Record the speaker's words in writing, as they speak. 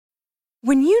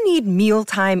When you need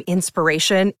mealtime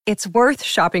inspiration, it's worth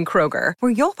shopping Kroger,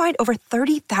 where you'll find over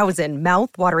 30,000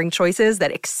 mouth-watering choices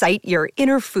that excite your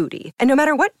inner foodie. And no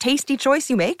matter what tasty choice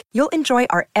you make, you'll enjoy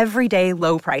our everyday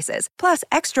low prices, plus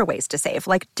extra ways to save,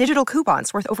 like digital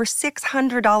coupons worth over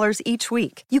 $600 each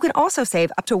week. You can also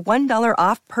save up to $1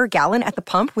 off per gallon at the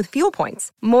pump with fuel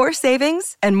points. More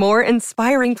savings and more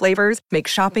inspiring flavors make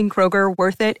shopping Kroger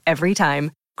worth it every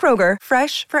time. Kroger,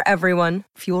 fresh for everyone.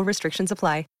 Fuel restrictions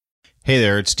apply. Hey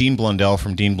there, it's Dean Blundell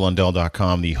from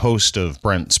DeanBlundell.com, the host of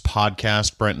Brent's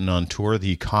podcast, Brenton on Tour,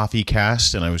 the Coffee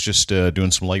Cast, and I was just doing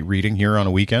some light reading here on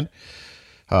a weekend,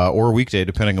 or a weekday,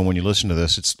 depending on when you listen to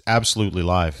this. It's absolutely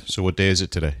live. So what day is it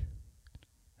today?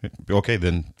 Okay,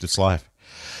 then it's live.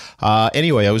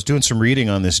 Anyway, I was doing some reading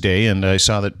on this day, and I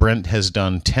saw that Brent has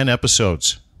done 10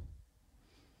 episodes.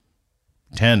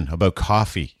 10 about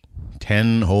coffee.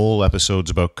 10 whole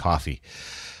episodes about coffee.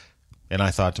 And I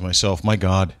thought to myself, my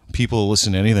God, people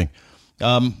listen to anything.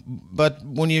 But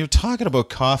when you're talking about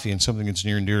coffee and something that's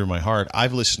near and dear to my heart,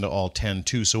 I've listened to all 10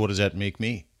 too. So what does that make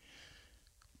me?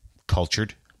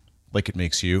 Cultured, like it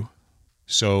makes you.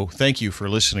 So thank you for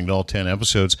listening to all 10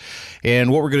 episodes. And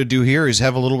what we're going to do here is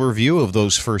have a little review of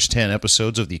those first 10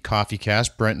 episodes of the Coffee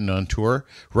Cast, Brenton on Tour,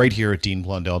 right here at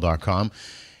DeanBlundell.com,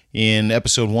 in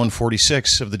episode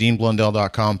 146 of the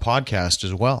DeanBlundell.com podcast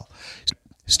as well.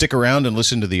 Stick around and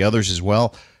listen to the others as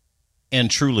well.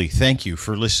 And truly, thank you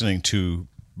for listening to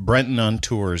Brenton on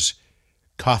Tour's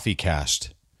Coffee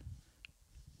Cast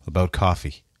about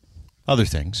coffee. Other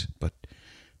things, but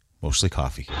mostly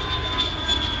coffee.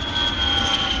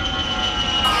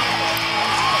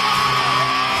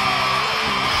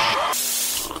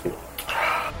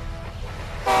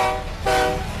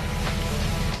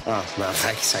 Oh, no,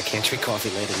 I can't drink coffee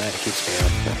late at night. It keeps me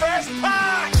up. First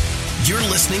pot! You're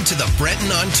listening to the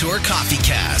Brenton on Tour Coffee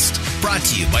Cast, brought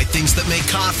to you by things that make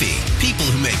coffee, people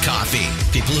who make coffee,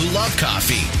 people who love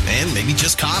coffee, and maybe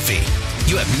just coffee.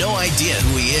 You have no idea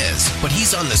who he is, but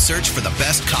he's on the search for the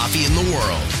best coffee in the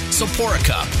world. So pour a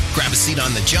cup, grab a seat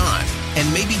on the john, and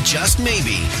maybe, just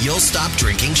maybe, you'll stop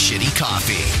drinking shitty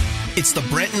coffee. It's the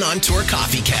Brenton on Tour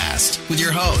Coffee Cast with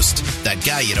your host, that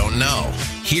guy you don't know.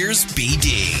 Here's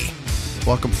BD.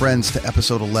 Welcome, friends, to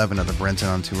episode 11 of the Brenton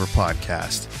on Tour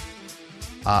podcast.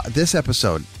 This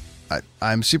episode,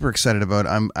 I'm super excited about.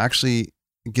 It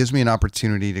gives me an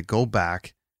opportunity to go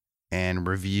back and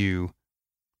review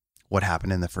what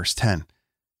happened in the first 10.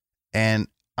 And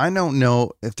I don't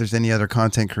know if there's any other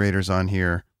content creators on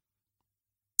here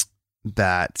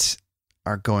that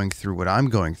are going through what I'm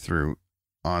going through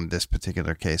on this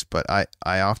particular case, but I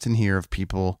often hear of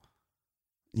people,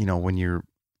 you know, when you're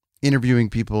interviewing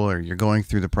people or you're going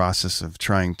through the process of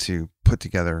trying to put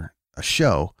together a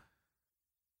show,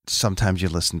 sometimes you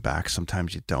listen back,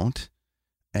 sometimes you don't,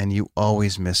 and you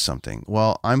always miss something.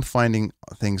 Well, I'm finding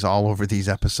things all over these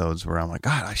episodes where I'm like,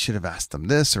 God, I should have asked them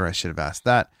this, or I should have asked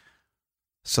that.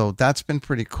 So that's been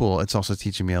pretty cool. It's also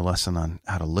teaching me a lesson on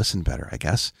how to listen better, I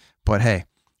guess. But hey,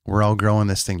 we're all growing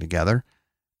this thing together,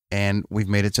 and we've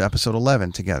made it to episode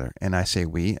 11 together. And I say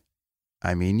we,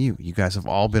 I mean you. You guys have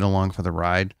all been along for the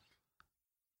ride.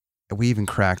 We even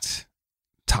cracked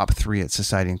top 3 at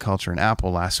Society and Culture and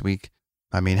Apple last week.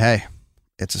 I mean, hey,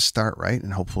 it's a start, right?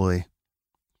 And hopefully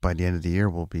by the end of the year,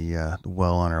 we'll be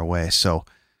well on our way. So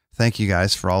thank you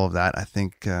guys for all of that. I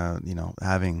think,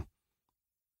 having,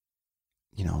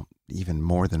 even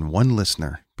more than one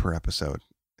listener per episode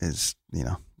is,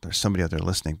 there's somebody out there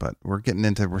listening, but we're getting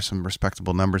into some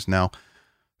respectable numbers now.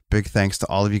 Big thanks to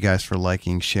all of you guys for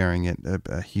liking, sharing it.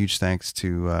 A huge thanks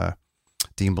to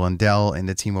Dean Blundell and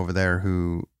the team over there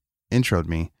who introed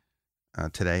me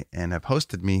today and have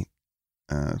hosted me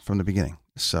from the beginning.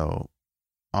 So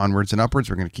onwards and upwards,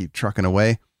 we're going to keep trucking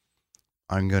away.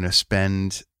 I'm going to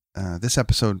spend this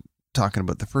episode talking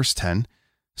about the first 10.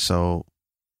 So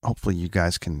hopefully you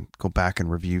guys can go back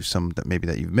and review some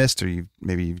that you've missed, or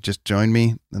you've just joined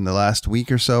me in the last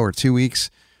week or so, or 2 weeks.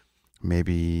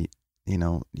 Maybe,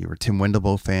 you were Tim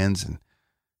Wendell fans and,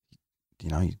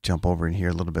 you jump over and hear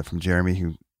a little bit from Jeremy,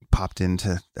 who popped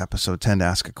into episode 10 to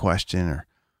ask a question,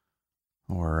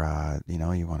 or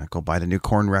you want to go buy the new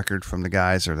Korn record from the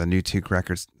guys, or the new Took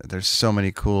records. There's so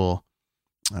many cool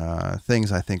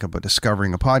things, I think, about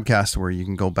discovering a podcast where you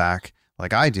can go back,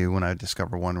 like I do when I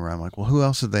discover one where I'm like, well, who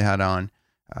else have they had on?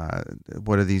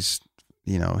 What are these,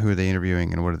 who are they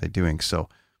interviewing and what are they doing? So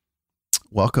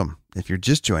welcome. If you're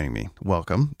just joining me,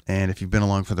 welcome. And if you've been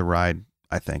along for the ride,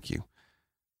 I thank you.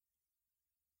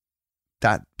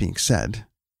 That being said,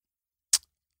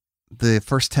 the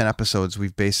first 10 episodes,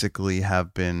 we've basically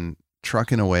have been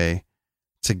trucking away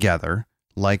together,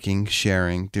 liking,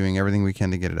 sharing, doing everything we can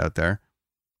to get it out there.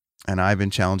 And I've been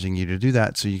challenging you to do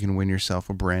that so you can win yourself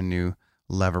a brand new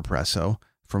Leverpresso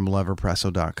from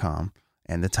leverpresso.com.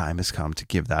 And the time has come to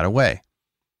give that away.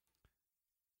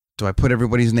 Do I put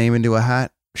everybody's name into a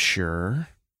hat? Sure.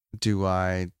 Do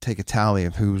I take a tally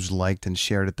of who's liked and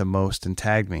shared it the most and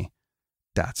tagged me?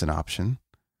 That's an option.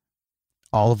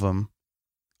 All of them,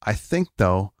 I think,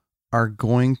 though, are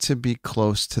going to be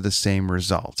close to the same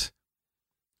result.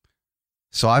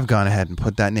 So I've gone ahead and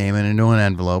put that name into an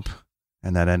envelope,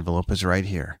 and that envelope is right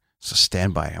here. So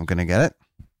stand by. I'm going to get it.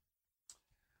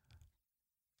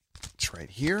 It's right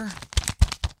here.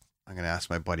 I'm going to ask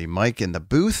my buddy Mike in the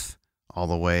booth, all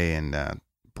the way in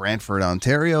Brantford,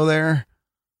 Ontario there.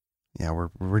 Yeah,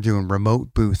 we're doing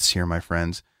remote booths here, my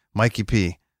friends. Mikey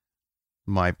P,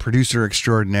 my producer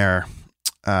extraordinaire.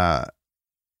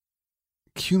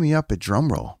 Cue me up a drum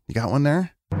roll. You got one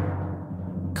there?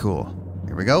 Cool.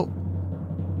 Here we go.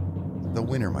 The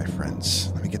winner, my friends.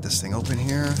 Let me get this thing open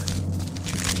here.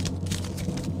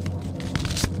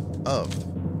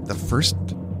 Of the first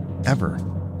ever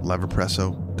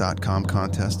Leverpresso.com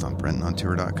contest on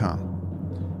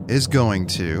BrentonOnTour.com is going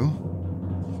to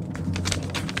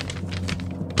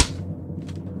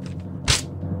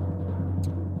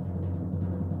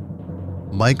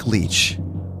Mike Leach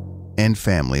and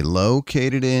family,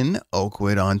 located in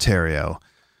Oakwood, Ontario.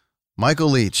 Michael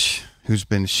Leach, who's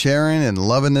been sharing and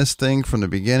loving this thing from the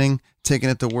beginning, taking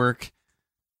it to work,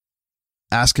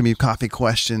 asking me coffee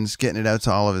questions, getting it out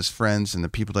to all of his friends and the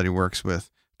people that he works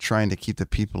with, trying to keep the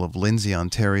people of Lindsay,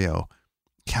 Ontario,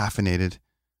 caffeinated.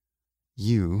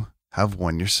 You have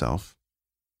won yourself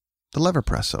the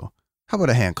Leverpresso. How about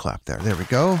a hand clap there? There we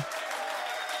go.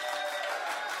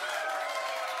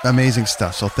 Amazing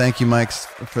stuff. So thank you, Mike,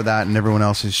 for that, and everyone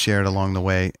else who's shared along the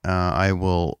way. I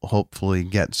will hopefully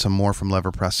get some more from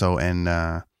Leverpresso,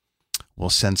 and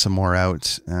we'll send some more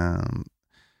out.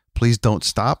 Please don't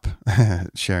stop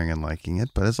sharing and liking it,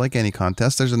 but it's like any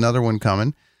contest. There's another one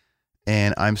coming,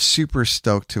 and I'm super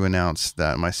stoked to announce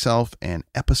that myself and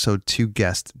episode 2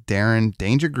 guest Darren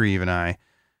Danger Grieve and I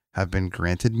have been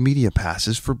granted media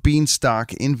passes for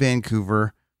Beanstalk in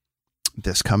Vancouver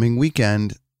this coming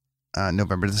weekend.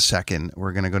 November the 2nd,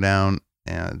 we're going to go down.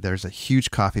 There's a huge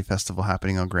coffee festival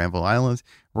happening on Granville Island.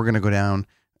 We're going to go down.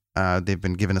 They've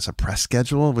been giving us a press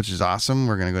schedule, which is awesome.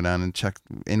 We're going to go down and check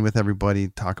in with everybody,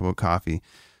 talk about coffee.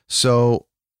 So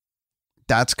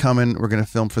that's coming. We're going to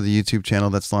film for the YouTube channel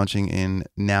that's launching in,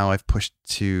 now I've pushed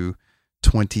to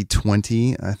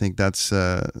 2020. I think that's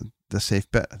the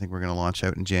safe bet. I think we're going to launch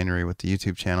out in January with the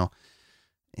YouTube channel.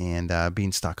 And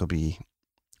Beanstalk will be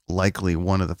likely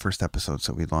one of the first episodes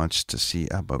that we launched to see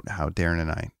about how Darren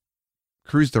and I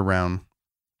cruised around,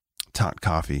 taught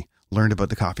coffee, learned about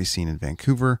the coffee scene in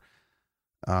Vancouver,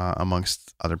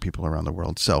 amongst other people around the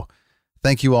world. So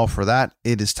thank you all for that.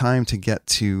 It is time to get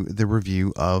to the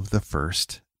review of the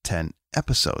first 10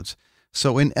 episodes.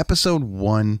 So in episode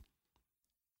 1,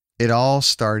 it all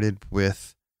started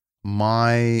with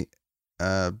my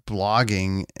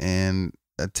blogging and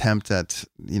attempt at,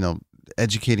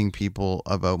 educating people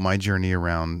about my journey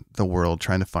around the world,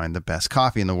 trying to find the best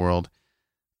coffee in the world.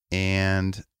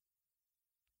 And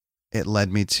it led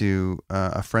me to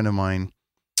a friend of mine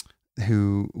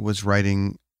who was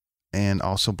writing and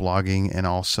also blogging and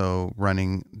also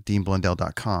running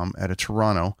DeanBlundell.com out of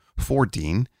Toronto for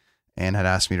Dean, and had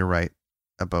asked me to write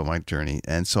about my journey.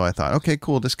 And so I thought, okay,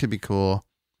 cool. This could be cool.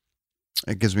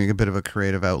 It gives me a bit of a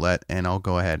creative outlet, and I'll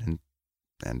go ahead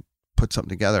and put something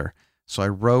together. So I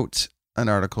wrote an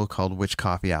article called "Which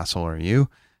Coffee Asshole Are You?",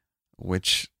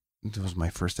 which was my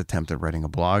first attempt at writing a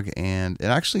blog, and it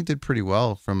actually did pretty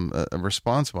well from a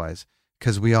response wise,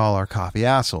 because we all are coffee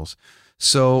assholes.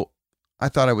 So I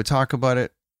thought I would talk about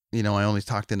it. I only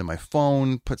talked into my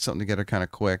phone, put something together kind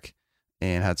of quick,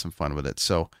 and had some fun with it.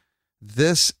 So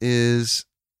this is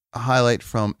a highlight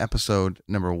from episode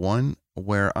number 1,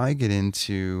 where I get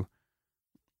into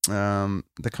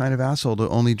the kind of asshole that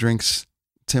only drinks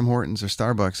Tim Hortons or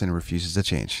Starbucks and refuses to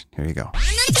change. Here you go.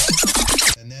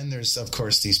 And then there's, of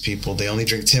course, these people. They only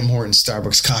drink Tim Hortons,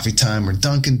 Starbucks, Coffee Time, or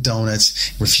Dunkin'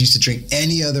 Donuts, refuse to drink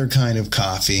any other kind of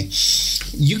coffee.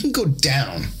 You can go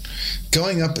down.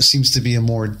 Going up seems to be a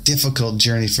more difficult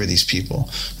journey for these people.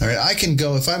 All right, I can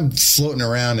go, if I'm floating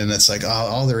around and it's like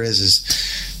all there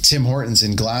is Tim Hortons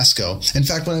in Glasgow. In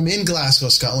fact, when I'm in Glasgow,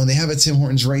 Scotland, they have a Tim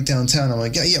Hortons right downtown. I'm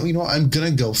like, yeah, you know what? I'm going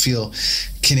to go feel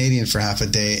Canadian for half a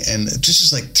day. And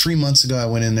just like 3 months ago, I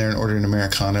went in there and ordered an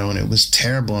Americano, and it was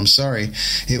terrible. I'm sorry.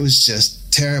 It was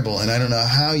just terrible. And I don't know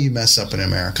how you mess up an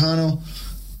Americano,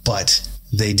 but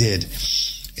they did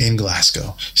in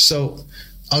Glasgow. So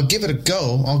I'll give it a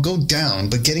go. I'll go down,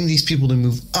 but getting these people to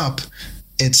move up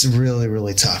it's really,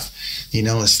 really tough.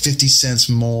 It's 50 cents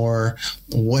more,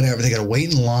 whatever. They got to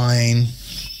wait in line.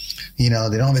 They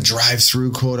don't have a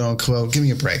drive-through, quote unquote. Give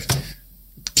me a break.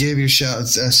 Give yourself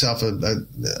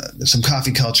some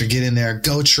coffee culture. Get in there.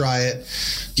 Go try it.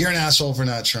 You're an asshole for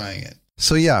not trying it.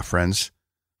 So yeah, friends,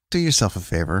 do yourself a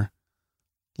favor.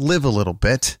 Live a little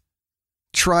bit.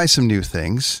 Try some new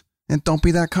things. And don't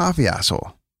be that coffee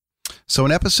asshole. So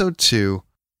in episode 2,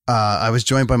 I was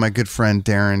joined by my good friend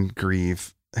Darren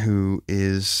Grieve, who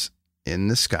is in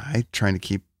the sky trying to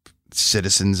keep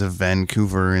citizens of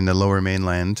Vancouver in the Lower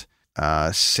Mainland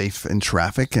safe in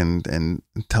traffic and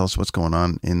tell us what's going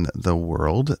on in the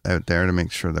world out there to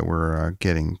make sure that we're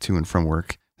getting to and from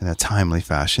work in a timely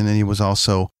fashion. And he was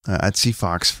also at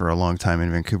CFox for a long time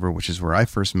in Vancouver, which is where I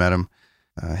first met him.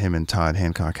 Him and Todd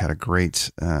Hancock had a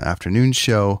great afternoon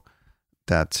show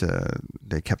that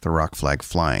they kept the rock flag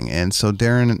flying. And so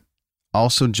Darren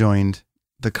also joined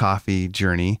the coffee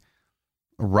journey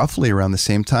roughly around the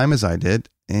same time as I did,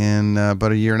 and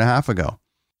about a year and a half ago.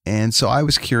 And so I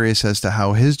was curious as to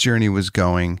how his journey was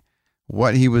going,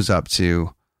 what he was up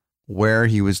to, where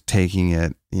he was taking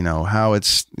it, how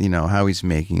it's, how he's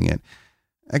making it.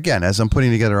 Again, as I'm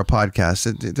putting together a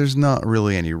podcast, there's not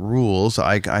really any rules.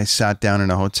 I sat down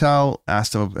in a hotel,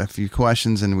 asked him a few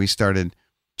questions, and we started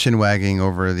chin-wagging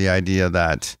over the idea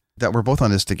that we're both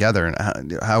on this together.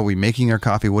 And how are we making our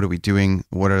coffee? What are we doing?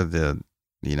 What are the,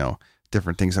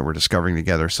 different things that we're discovering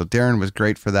together? So Darren was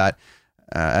great for that.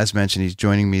 As mentioned, he's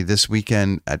joining me this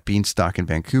weekend at Beanstalk in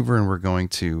Vancouver, and we're going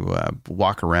to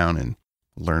walk around and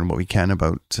learn what we can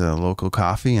about local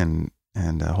coffee and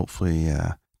hopefully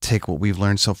take what we've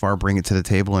learned so far, bring it to the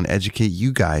table, and educate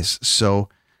you guys. So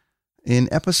in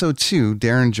episode 2,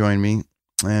 Darren joined me,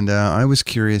 and I was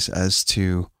curious as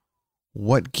to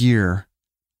what gear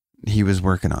he was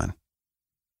working on.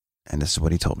 And this is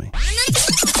what he told me.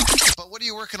 But what are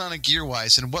you working on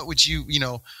gear-wise, and what would you,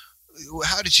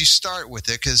 how did you start with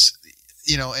it? Because,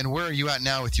 and where are you at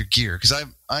now with your gear? Because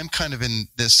I'm kind of in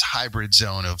this hybrid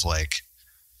zone of like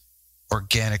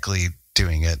organically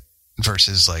doing it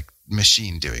versus like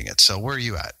machine doing it. So where are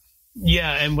you at?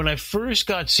 Yeah, and when I first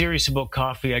got serious about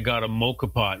coffee, I got a mocha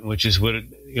pot, which is what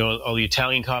all the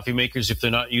Italian coffee makers, if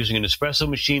they're not using an espresso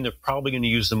machine, they're probably going to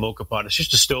use the mocha pot. It's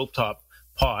just a stovetop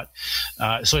pot.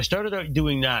 So I started out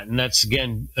doing that, and that's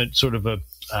again sort of a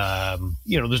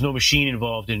there's no machine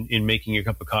involved in making your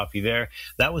cup of coffee there.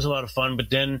 That was a lot of fun. But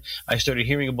then I started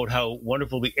hearing about how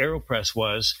wonderful the AeroPress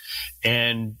was,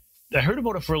 and I heard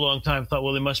about it for a long time. Thought,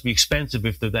 well, they must be expensive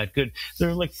if they're that good.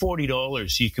 They're like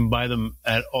 $40. You can buy them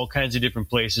at all kinds of different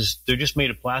places. They're just made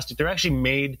of plastic. They're actually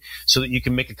made so that you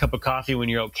can make a cup of coffee when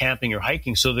you're out camping or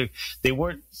hiking. So they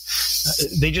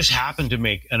just happen to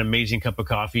make an amazing cup of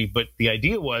coffee. But the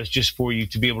idea was just for you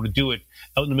to be able to do it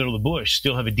out in the middle of the bush,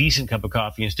 still have a decent cup of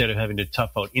coffee instead of having to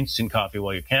tough out instant coffee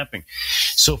while you're camping.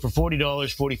 So for $40,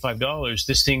 $45,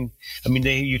 this thing,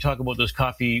 you talk about those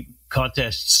coffee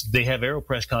contests, they have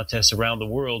AeroPress contests around the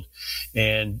world.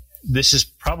 And this is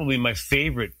probably my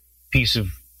favorite piece of,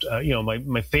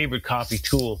 my favorite coffee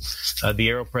tool, the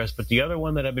AeroPress. But the other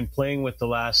one that I've been playing with the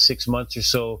last 6 months or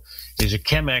so is a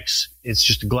Chemex. It's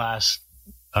just a glass.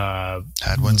 Had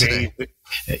one today.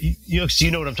 You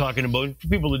know what I'm talking about. For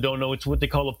people that don't know, it's what they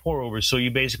call a pour over. So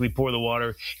you basically pour the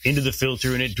water into the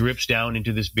filter and it drips down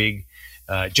into this big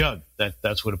jug.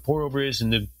 That's what a pour over is.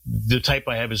 And the type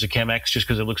I have is a Chemex just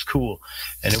because it looks cool.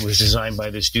 And it was designed by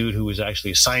this dude who was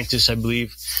actually a scientist, I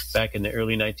believe, back in the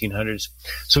early 1900s.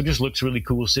 So it just looks really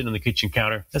cool sitting on the kitchen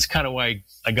counter. That's kind of why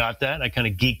I got that. I kind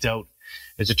of geeked out.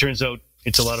 As it turns out,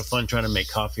 it's a lot of fun trying to make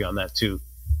coffee on that too.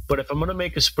 But if I'm going to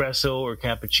make espresso or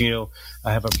cappuccino,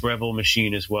 I have a Breville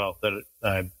machine as well that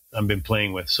I've been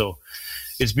playing with. So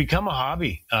it's become a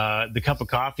hobby. The cup of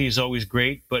coffee is always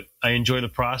great, but I enjoy the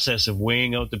process of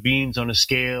weighing out the beans on a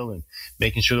scale and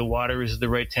making sure the water is at the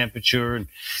right temperature and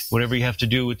whatever you have to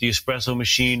do with the espresso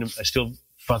machine. I still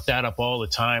fuck that up all the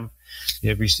time.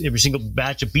 Every single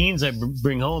batch of beans I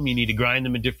bring home, you need to grind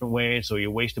them a different way, so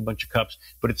you waste a bunch of cups.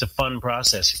 But it's a fun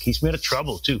process. It keeps me out of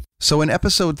trouble, too. So in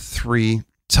episode 3,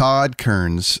 Todd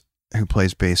Kearns, who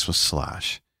plays bass with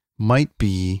Slash, might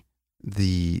be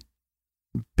the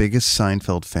biggest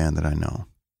Seinfeld fan that I know.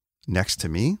 Next to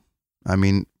me,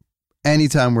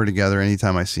 anytime we're together,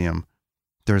 anytime I see him,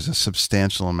 there's a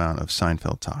substantial amount of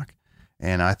Seinfeld talk.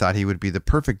 And I thought he would be the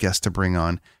perfect guest to bring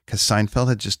on because Seinfeld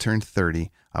had just turned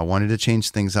 30. I wanted to change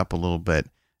things up a little bit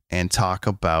and talk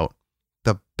about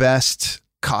the best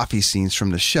coffee scenes from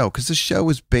the show, because the show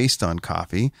was based on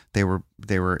coffee. They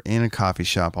were in a coffee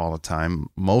shop all the time.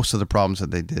 Most of the problems that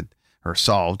they did or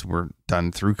solved were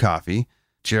done through coffee.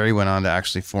 Jerry went on to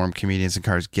actually form Comedians in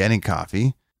Cars Getting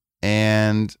Coffee.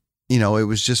 And, you know, it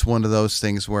was just one of those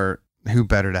things where who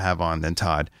better to have on than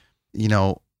Todd? You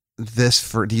know, these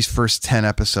first 10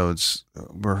 episodes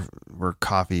were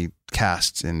coffee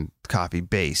casts and coffee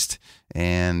based.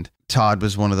 And Todd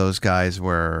was one of those guys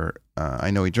where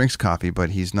I know he drinks coffee, but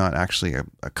he's not actually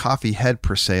a coffee head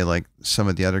per se, like some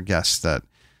of the other guests that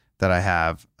I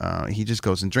have. He just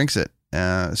goes and drinks it.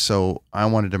 So I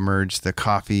wanted to merge the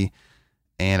coffee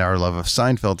and our love of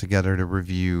Seinfeld together to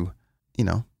review, you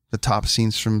know, the top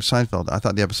scenes from Seinfeld. I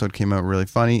thought the episode came out really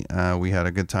funny. We had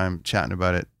a good time chatting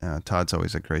about it. Todd's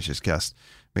always a gracious guest.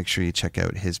 Make sure you check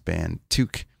out his band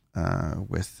Took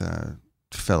with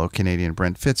fellow Canadian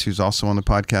Brent Fitz, who's also on the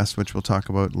podcast, which we'll talk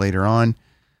about later on.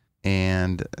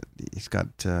 And he's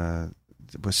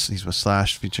with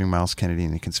Slash featuring Miles Kennedy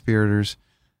and the Conspirators.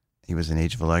 He was in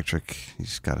Age of Electric.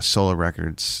 He's got a solo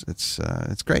records. It's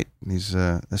great. He's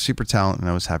a super talent, and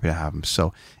I was happy to have him.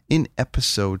 So in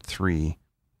episode 3,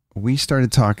 we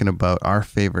started talking about our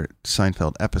favorite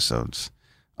Seinfeld episodes.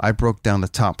 I broke down the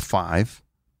top 5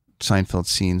 Seinfeld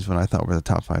scenes, what I thought were the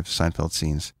top 5 Seinfeld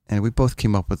scenes. And we both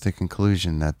came up with the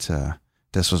conclusion that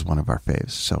this was one of our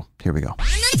faves. So here we go.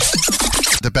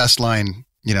 The best line,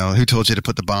 you know, who told you to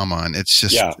put the bomb on? It's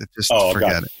just,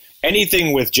 forget it.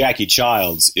 Anything with Jackie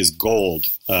Childs is gold.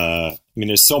 I mean,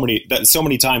 there's so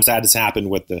many times that has happened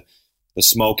with the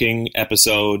smoking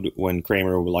episode when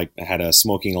Kramer had a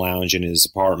smoking lounge in his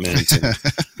apartment, and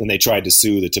then they tried to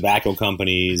sue the tobacco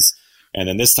companies. And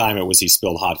then this time it was he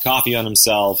spilled hot coffee on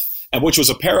himself, and which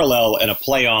was a parallel and a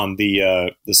play on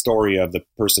the story of the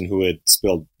person who had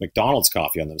spilled McDonald's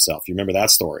coffee on themselves. You remember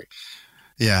that story?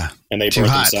 Yeah. And they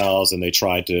burnt themselves, and they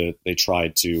tried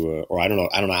to, or I don't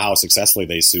know how successfully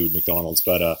they sued McDonald's,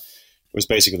 but it was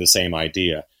basically the same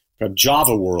idea. From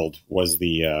Java World was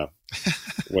the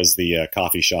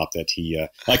coffee shop that he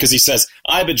because he says,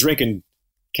 I've been drinking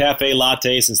cafe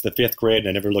latte since the 5th grade and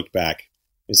I never looked back.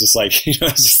 It's just like, you know,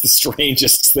 it's just the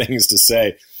strangest things to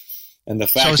say. And the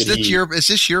fact is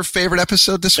this your favorite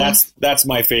episode? That's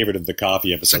my favorite of the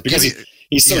coffee episode, because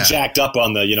he's so jacked up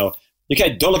on the, you know, you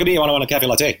can't, don't look at me when I want a cafe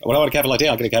latte. When I want a cafe latte,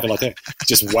 I'll get a cafe latte.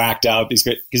 Just whacked out.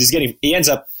 He ends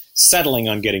up settling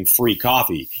on getting free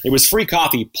coffee. It was free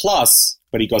coffee plus,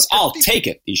 but he goes, I'll take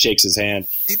it. He shakes his hand.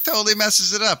 He totally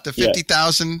messes it up. The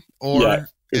 50,000 or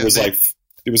it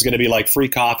was going to be like free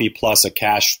coffee plus a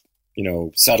cash, you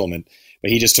know, settlement.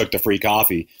 But he just took the free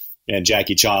coffee. And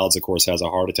Jackie Childs, of course, has a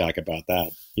heart attack about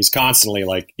that. He's constantly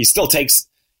he still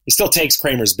takes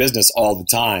Kramer's business all the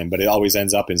time, but it always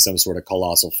ends up in some sort of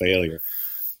colossal failure.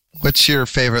 What's your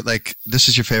favorite, is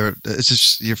this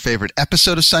your favorite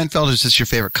episode of Seinfeld, or is this your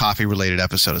favorite coffee-related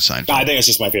episode of Seinfeld? I think it's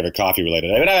just my favorite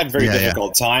coffee-related. I mean, I have a very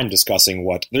difficult time discussing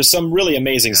there's some really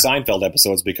amazing Seinfeld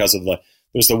episodes because of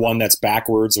there's the one that's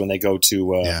backwards when they go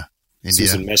to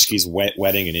Susan Meshki's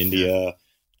wedding in India. Yeah.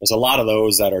 There's a lot of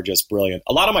those that are just brilliant.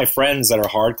 A lot of my friends that are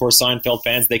hardcore Seinfeld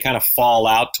fans, they kind of fall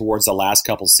out towards the last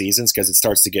couple seasons because it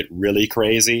starts to get really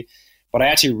crazy. But I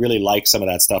actually really like some of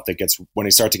that stuff when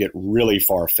they start to get really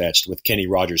far-fetched with Kenny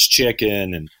Rogers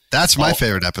Chicken. And that's my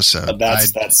favorite epised.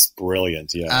 That's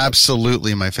brilliant. Yeah,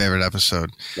 absolutely my favorite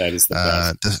episode. That is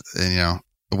the best.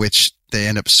 Which they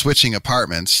end up switching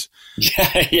apartments.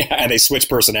 Yeah, and they switch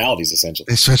personalities, essentially.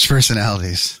 They switch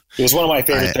personalities. It was one of my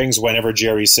favorite things whenever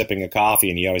Jerry's sipping a coffee,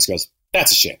 and he always goes,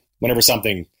 that's a shame. Whenever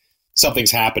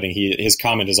something's happening, his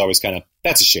comment is always kind of,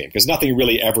 that's a shame, because nothing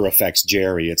really ever affects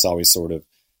Jerry. It's always sort of,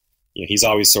 he's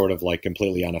always sort of like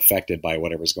completely unaffected by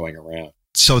whatever's going around.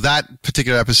 So that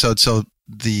particular episode,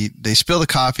 they spill the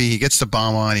coffee, he gets the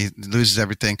bomb on, he loses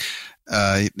everything.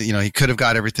 He could have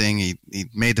got everything. He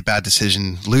made the bad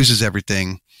decision, loses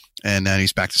everything. And then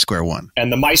he's back to square one.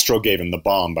 And the maestro gave him the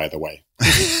bomb, by the way.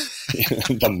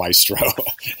 The maestro.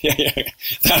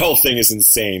 That whole thing is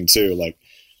insane, too. Like,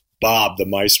 Bob, the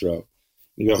maestro.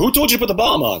 You go, who told you to put the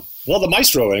bomb on? Well, the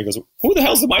maestro. And he goes, who the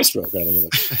hell's the maestro? Kind of thing.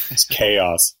 It's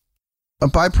chaos. A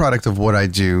byproduct of what I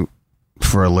do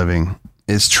for a living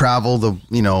is travel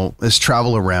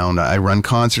around. I run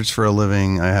concerts for a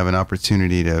living. I have an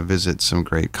opportunity to visit some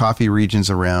great coffee regions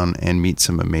around and meet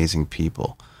some amazing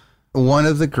people. One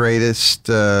of the greatest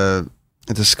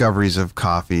discoveries of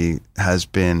coffee has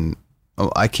been,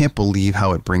 I can't believe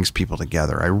how it brings people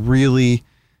together.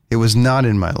 It was not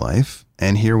in my life,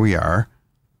 and here we are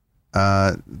with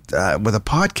a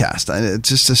podcast. It's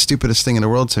just the stupidest thing in the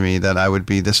world to me that I would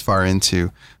be this far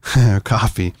into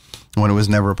coffee when it was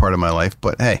never a part of my life.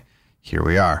 But hey, here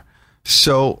we are.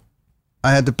 So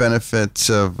I had the benefits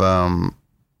of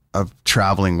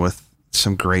traveling with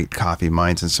some great coffee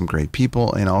minds and some great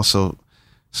people, and also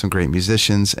some great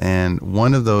musicians. And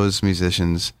one of those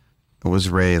musicians was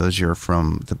Ray Leger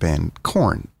from the band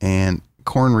Korn. And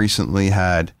Korn recently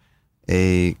had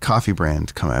a coffee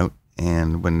brand come out,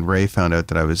 and when Ray found out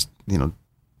that I was,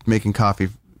 making coffee,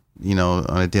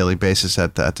 on a daily basis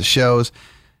at the shows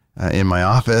in my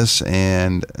office,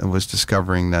 and was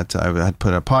discovering that I had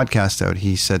put a podcast out,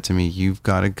 he said to me, "You've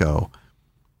got to go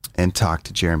and talk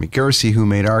to Jeremy Gersey, who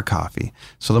made our coffee."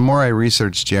 So the more I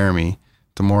researched Jeremy,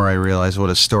 the more I realized what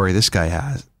a story this guy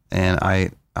has. And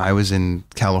I was in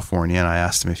California, and I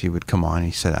asked him if he would come on.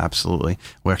 He said, absolutely.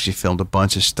 We actually filmed a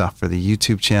bunch of stuff for the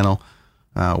YouTube channel,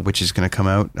 which is going to come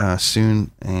out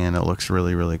soon, and it looks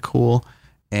really, really cool.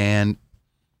 And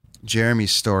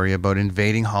Jeremy's story about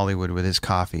invading Hollywood with his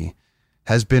coffee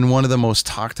has been one of the most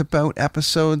talked about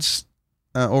episodes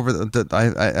over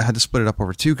I had to split it up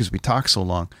over two because we talked so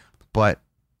long, but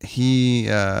he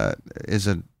is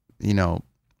a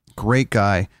great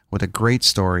guy with a great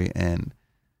story, and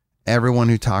everyone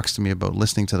who talks to me about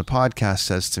listening to the podcast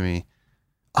says to me,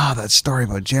 "Oh, that story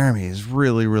about Jeremy is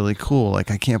really, really cool.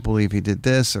 Like, I can't believe he did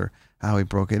this, or how he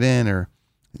broke it in, or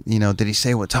did he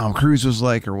say what Tom Cruise was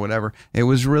like, or whatever." It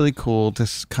was really cool to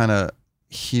kind of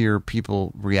hear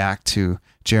people react to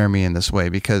Jeremy in this way,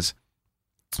 because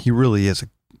he really is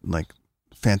a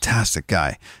fantastic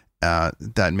guy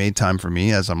that made time for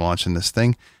me as I'm launching this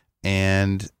thing,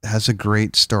 and has a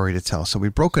great story to tell. So we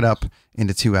broke it up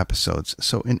into 2 episodes.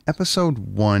 So in episode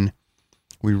 1,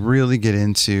 we really get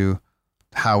into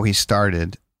how he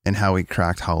started and how he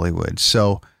cracked Hollywood.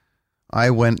 So I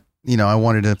went, I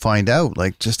wanted to find out,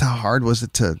 just how hard was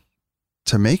it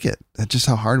to make it? Just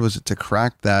how hard was it to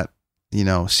crack that,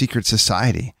 secret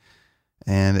society?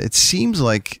 And it seems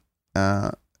like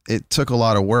it took a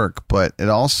lot of work, but it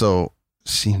also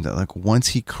seemed that once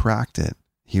he cracked it,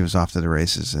 he was off to the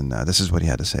races. And this is what he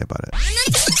had to say about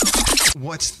it.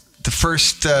 What's the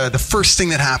first thing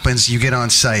that happens? You get on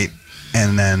site,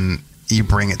 and then you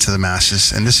bring it to the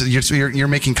masses. And this is you're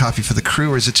making coffee for the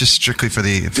crew, or is it just strictly for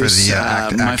the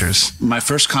actors? My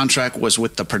first contract was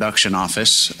with the production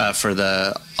office for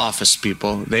the office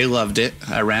people. They loved it.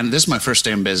 This is my first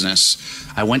day in business.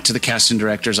 I went to the casting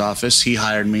director's office. He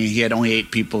hired me. He had only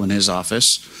 8 people in his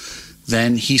office.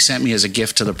 Then he sent me as a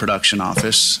gift to the production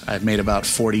office. I'd made about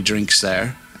 40 drinks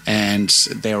there, and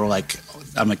they were like,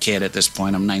 I'm a kid at this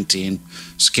point. I'm 19,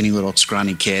 skinny little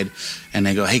scrawny kid. And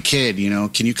they go, "Hey kid,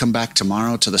 can you come back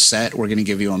tomorrow to the set? We're going to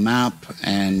give you a map,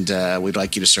 and we'd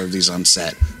like you to serve these on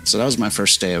set." So that was my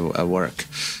first day of work.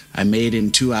 I made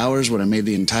in 2 hours what I made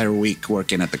the entire week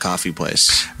working at the coffee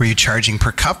place. Were you charging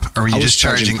per cup, or were you just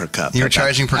charging per cup? You were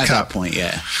charging per cup at that point,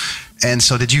 yeah. And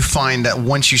so did you find that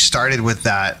once you started with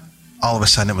that, all of a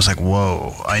sudden it was like,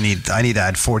 whoa, I need to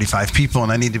add 45 people,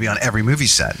 and I need to be on every movie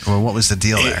set? Or what was the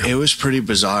deal there? It was pretty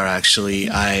bizarre, actually.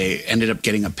 I ended up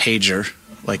getting a pager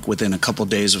within a couple of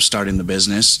days of starting the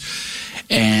business,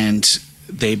 and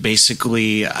they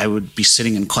basically, I would be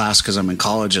sitting in class because I'm in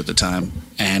college at the time,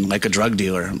 and like a drug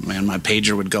dealer, man, my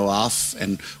pager would go off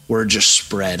and word just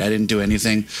spread. I didn't do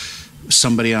anything.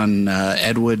 Somebody on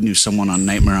Edwood knew someone on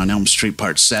Nightmare on Elm Street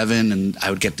Part 7, and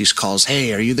I would get these calls,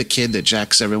 "Hey, are you the kid that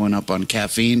jacks everyone up on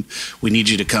caffeine? We need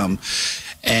you to come."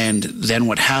 And then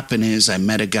what happened is I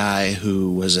met a guy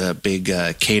who was a big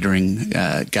catering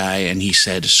guy, and he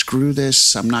said, "Screw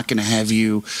this, I'm not going to have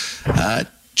you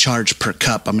charge per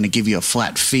cup. I'm going to give you a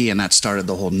flat fee." And that started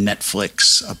the whole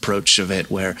Netflix approach of it,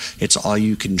 where it's all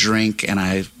you can drink, and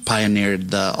I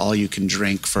pioneered the all you can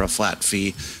drink for a flat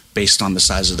fee based on the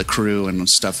size of the crew and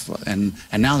stuff. And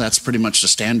now that's pretty much the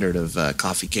standard of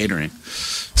coffee catering.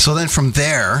 So then from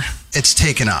there, it's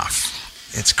taken off.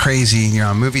 It's crazy. You're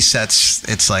on movie sets.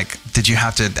 It's like, did you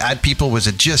have to add people? Was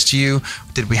it just you?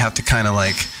 Did we have to kind of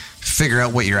figure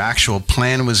out what your actual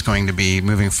plan was going to be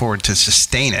moving forward to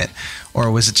sustain it? Or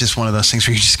was it just one of those things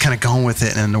where you just kind of going with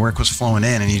it, and the work was flowing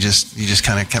in, and you just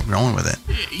kind of kept going with it?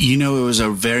 It was a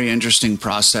very interesting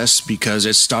process, because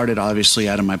it started obviously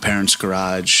out of my parents'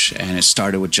 garage, and it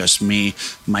started with just me.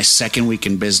 My second week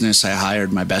in business, I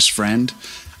hired my best friend.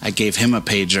 I gave him a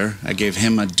pager. I gave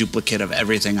him a duplicate of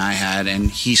everything I had,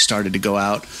 and he started to go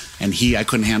out, and I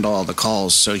couldn't handle all the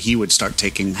calls, so he would start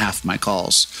taking half my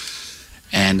calls.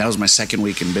 And that was my second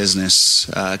week in business.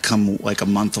 Come a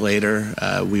month later,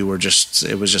 it was just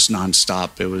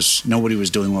nonstop. Nobody was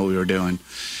doing what we were doing.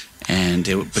 And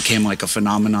it became like a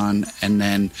phenomenon. And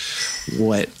then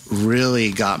what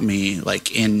really got me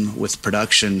in with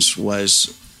productions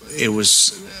was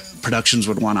productions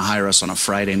would want to hire us on a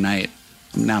Friday night.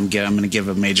 Now I'm going to give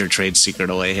a major trade secret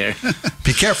away here.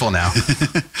 Be careful now.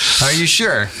 Are you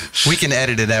sure? We can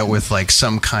edit it out with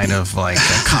some kind of a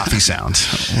coffee sound.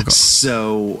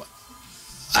 So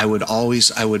I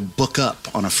would book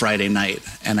up on a Friday night,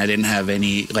 and I didn't have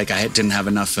didn't have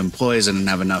enough employees. I didn't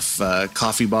have enough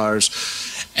coffee bars.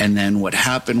 And then what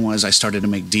happened was I started to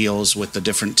make deals with the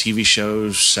different TV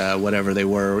shows, whatever they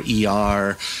were,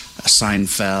 ER,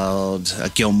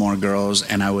 Seinfeld, Gilmore Girls,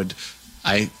 and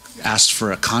I asked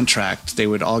for a contract. They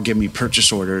would all give me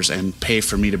purchase orders and pay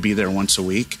for me to be there once a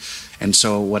week. And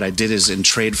so what I did is, in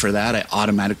trade for that, I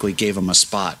automatically gave them a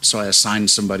spot. So I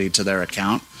assigned somebody to their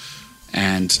account,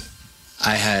 and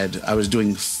I was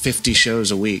doing 50 shows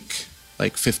a week,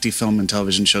 like 50 film and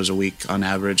television shows a week on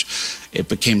average. It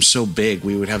became so big,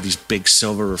 we would have these big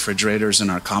silver refrigerators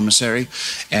in our commissary,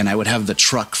 and I would have the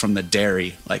truck from the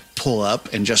dairy like pull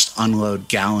up and just unload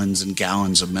gallons and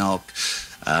gallons of milk.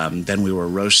 Then we were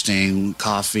roasting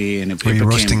coffee, and were you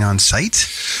roasting on site?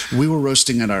 We were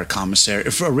roasting at our commissary.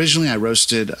 Originally,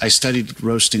 I studied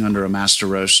roasting under a master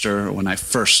roaster when I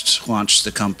first launched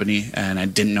the company, and I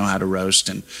didn't know how to roast,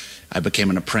 and I became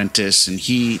an apprentice, and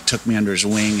he took me under his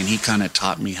wing, and he kind of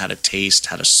taught me how to taste,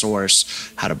 how to source,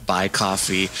 how to buy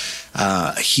coffee.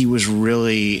 He was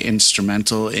really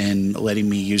instrumental in letting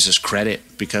me use his credit,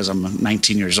 because I'm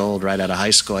 19 years old, right out of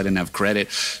high school. I didn't have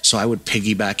credit. So I would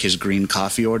piggyback his green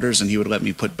coffee orders, and he would let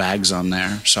me put bags on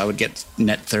there. So I would get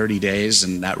net 30 days,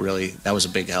 and that was a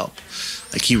big help.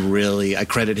 I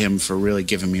credit him for really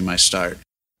giving me my start.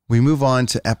 We move on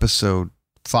to episode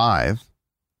 5,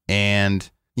 and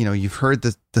you've heard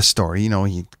the story.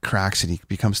 He cracks it. He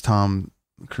becomes Tom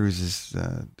Cruise's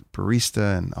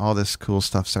barista, and all this cool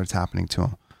stuff starts happening to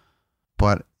him.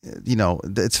 But,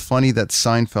 it's funny that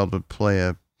Seinfeld would play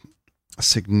a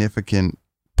significant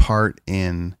part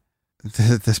in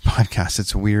this podcast.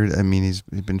 It's weird. I mean, he's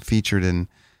been featured in,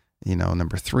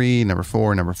 number 3, number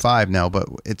 4, number 5 now, but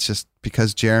it's just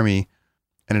because Jeremy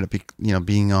ended up,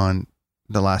 being on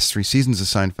the last 3 seasons of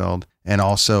Seinfeld, and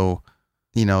also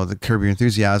the Curb Your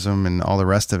Enthusiasm and all the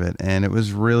rest of it. And it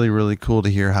was really, really cool to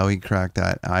hear how he cracked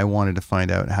that. I wanted to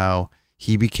find out how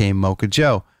he became Mocha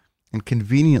Joe. And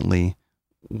conveniently,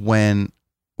 when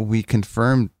we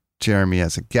confirmed Jeremy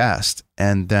as a guest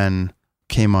and then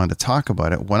came on to talk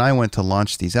about it, when I went to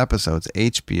launch these episodes,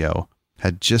 HBO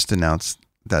had just announced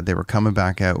that they were coming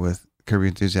back out with Curb Your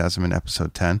Enthusiasm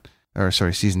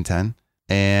in season 10.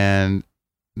 And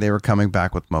they were coming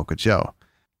back with Mocha Joe.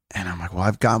 And I'm like, well,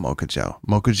 I've got Mocha Joe.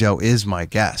 Mocha Joe is my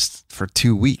guest for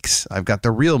 2 weeks. I've got the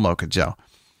real Mocha Joe.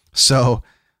 So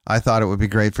I thought it would be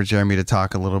great for Jeremy to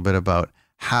talk a little bit about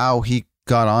how he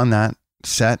got on that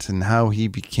set and how he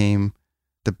became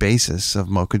the basis of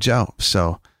Mocha Joe.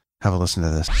 So have a listen to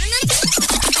this.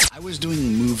 I was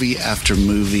doing movie after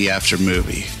movie after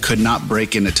movie. Could not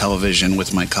break into television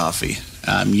with my coffee.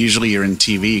 Usually you're in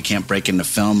TV, you can't break into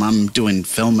film. I'm doing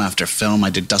film after film. I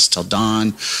did Dusk Till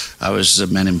Dawn. I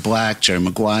was Men in Black, Jerry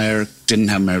Maguire. Didn't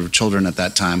have my children at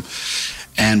that time.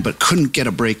 But couldn't get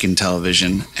a break in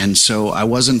television. And so I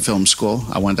was in film school.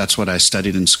 That's what I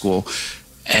studied in school.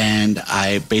 And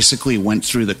I basically went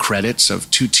through the credits of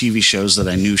 2 TV shows that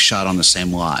I knew shot on the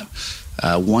same lot.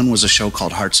 One was a show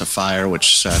called Hearts of Fire,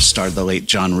 which starred the late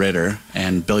John Ritter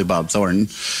and Billy Bob Thornton.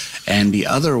 And the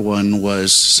other one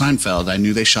was Seinfeld. I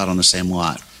knew they shot on the same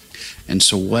lot. And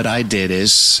so what I did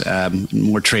is,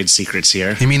 more trade secrets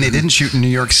here. You mean they didn't shoot in New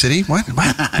York City? What? No,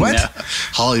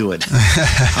 Hollywood.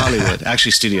 Hollywood.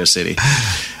 Actually, Studio City.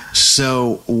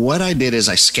 So what I did is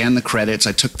I scanned the credits.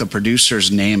 I took the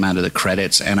producer's name out of the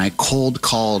credits, and I cold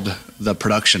called the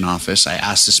production office. I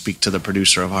asked to speak to the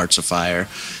producer of Hearts of Fire,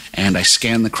 and I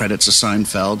scanned the credits of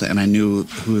Seinfeld, and I knew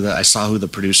I saw who the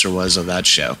producer was of that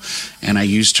show. And I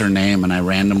used her name, and I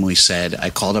randomly said, I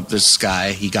called up this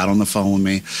guy. He got on the phone with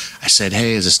me. I said,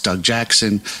 hey, is this Doug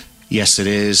Jackson? Yes, it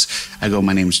is. I go,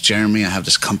 my name's Jeremy. I have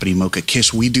this company, Mocha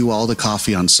Kiss. We do all the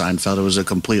coffee on Seinfeld. It was a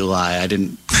complete lie. I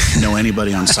didn't know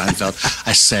anybody on Seinfeld.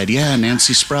 I said, yeah,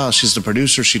 Nancy Sprouse. She's the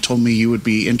producer. She told me you would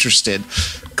be interested.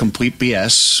 Complete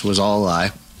BS. Was all a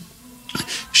lie.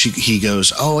 He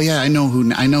goes, oh yeah, I know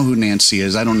who Nancy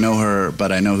is. I don't know her,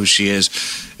 but I know who she is.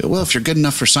 Well, if you're good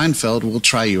enough for Seinfeld, we'll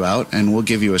try you out and we'll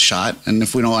give you a shot. And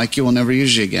if we don't like you, we'll never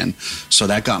use you again. So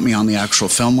that got me on the actual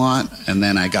film lot. And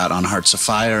then I got on Hearts of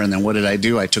Fire. And then what did I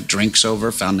do? I took drinks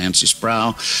over, found Nancy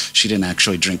Sprouse. She didn't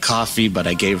actually drink coffee, but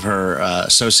I gave her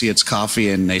associates coffee.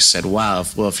 And they said, wow,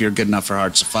 if you're good enough for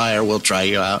Hearts of Fire, we'll try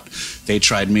you out. They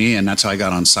tried me, and that's how I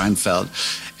got on Seinfeld.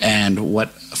 And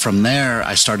from there,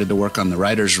 I started to work on the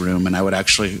writer's room, and I would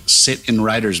actually sit in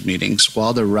writers' meetings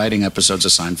while they're writing episodes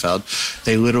of Seinfeld.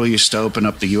 They literally used to open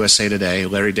up the USA Today.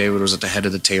 Larry David was at the head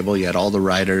of the table. You had all the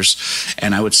writers,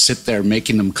 and I would sit there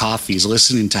making them coffees,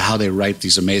 listening to how they write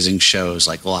these amazing shows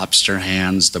like Lobster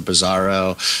Hands, The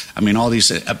Bizarro. I mean, all these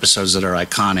episodes that are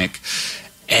iconic.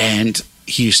 And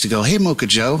he used to go, "Hey, Mocha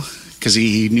Joe," because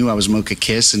he knew I was Mocha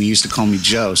Kiss, and he used to call me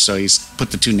Joe. So he's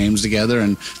put the two names together,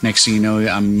 and next thing you know,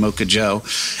 I'm Mocha Joe.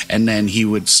 And then he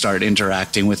would start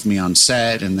interacting with me on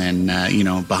set, and then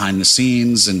behind the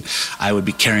scenes, and I would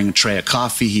be carrying a tray of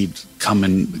coffee. He'd come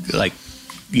and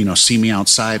see me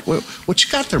outside. What you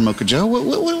got there, Mocha Joe?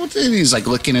 What? And he's like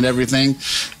looking at everything,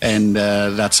 and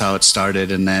that's how it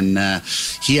started. And then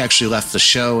he actually left the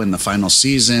show in the final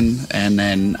season, and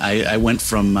then I went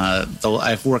from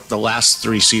I've worked the last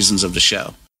 3 seasons of the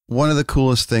show. One of the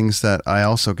coolest things that I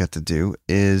also get to do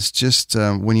is just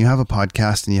when you have a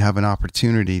podcast and you have an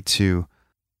opportunity to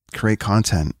create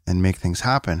content and make things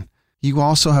happen, you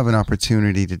also have an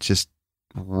opportunity to just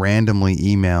randomly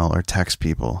email or text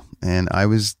people. And I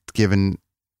was given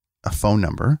a phone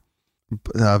number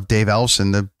of Dave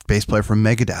Ellefson, the bass player from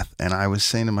Megadeth. And I was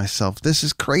saying to myself, this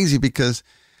is crazy because,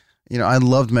 I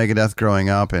loved Megadeth growing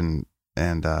up and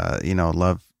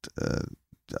loved,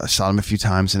 I saw them a few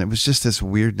times, and it was just this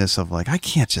weirdness of like, I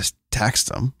can't just text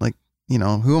them. Like,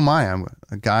 who am I? I'm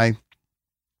a guy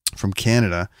from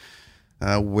Canada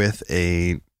with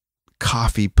a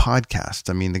coffee podcast.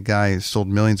 I mean, the guy sold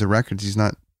millions of records. He's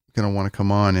not going to want to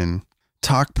come on and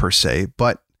talk per se,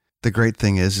 but the great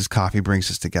thing is coffee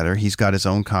brings us together. He's got his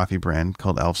own coffee brand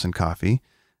called Ellefson Coffee,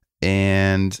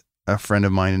 and a friend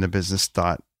of mine in the business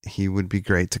thought he would be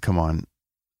great to come on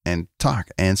and talk.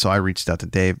 And so I reached out to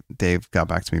Dave. Dave got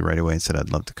back to me right away and said,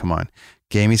 I'd love to come on.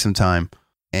 Gave me some time,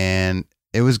 and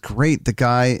it was great. The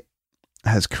guy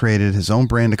has created his own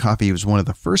brand of coffee. He was one of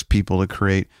the first people to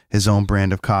create his own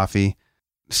brand of coffee,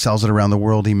 sells it around the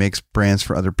world. He makes brands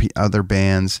for other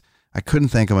bands. I couldn't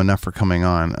thank him enough for coming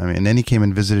on. I mean, and then he came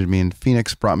and visited me in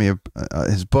Phoenix, brought me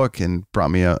his book, and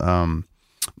brought me a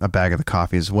bag of the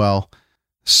coffee as well.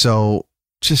 So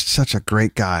just such a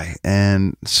great guy,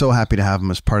 and so happy to have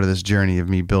him as part of this journey of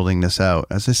me building this out.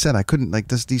 As I said, I couldn't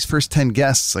these first 10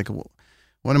 guests, like,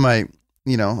 what am I,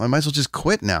 I might as well just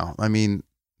quit now. I mean,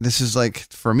 this is like,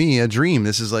 for me, a dream.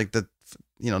 This is like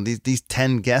these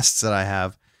 10 guests that I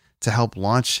have to help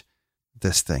launch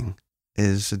this thing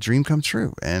is a dream come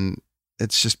true. And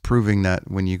it's just proving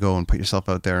that when you go and put yourself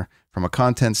out there from a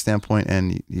content standpoint,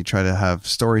 and you try to have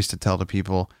stories to tell to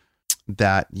people,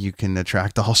 that you can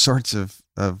attract all sorts of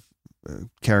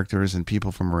characters and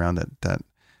people from around that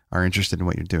are interested in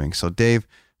what you're doing. So Dave,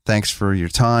 thanks for your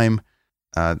time.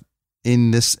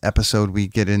 In this episode, we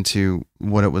get into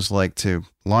what it was like to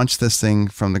launch this thing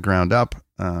from the ground up,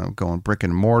 going brick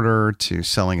and mortar to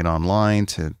selling it online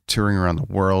to touring around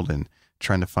the world and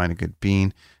trying to find a good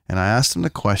bean. And I asked him the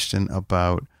question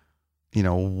about,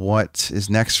 what is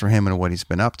next for him and what he's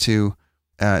been up to.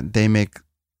 They make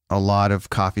a lot of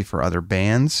coffee for other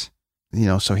bands,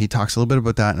 so he talks a little bit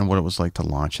about that and what it was like to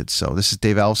launch it. So this is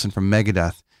Dave Ellefson from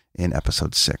Megadeth in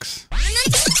episode 6.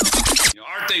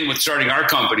 Our thing with starting our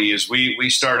company is we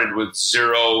started with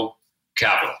zero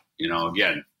capital.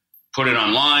 Again, put it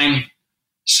online.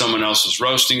 Someone else is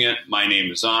roasting it. My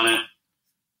name is on it.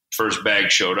 First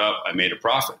bag showed up. I made a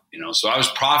profit. So I was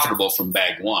profitable from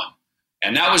bag one.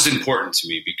 And that was important to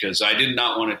me because I did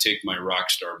not want to take my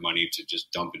rock star money to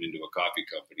just dump it into a coffee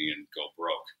company and go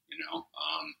broke,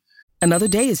 Another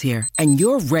day is here and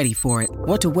you're ready for it.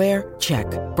 What to wear? Check.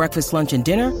 Breakfast, lunch, and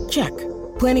dinner? Check.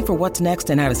 Planning for what's next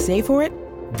and how to save for it?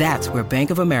 That's where Bank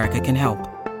of America can help.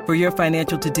 For your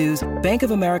financial to-dos, Bank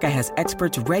of America has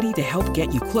experts ready to help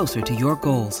get you closer to your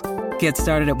goals. Get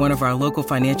started at one of our local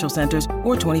financial centers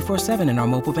or 24/7 in our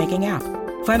mobile banking app.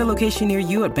 Find a location near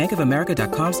you at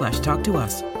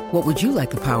bankofamerica.com/talktous. What would you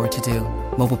like the power to do?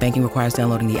 Mobile banking requires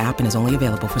downloading the app and is only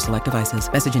available for select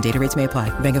devices. Message and data rates may apply.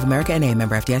 Bank of America NA,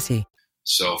 member FDIC.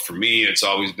 So for me, it's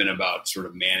always been about sort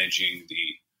of managing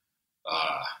the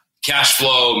cash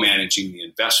flow, managing the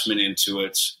investment into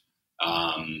it.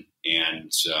 And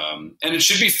it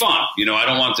should be fun. I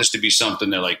don't want this to be something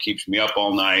that keeps me up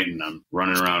all night and I'm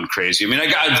running around crazy. I mean,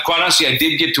 quite honestly, I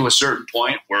did get to a certain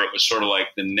point where it was sort of like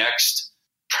the next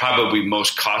probably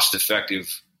most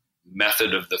cost-effective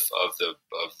method of the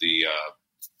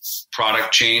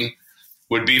product chain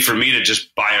would be for me to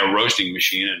just buy a roasting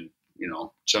machine and,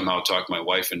 somehow talk my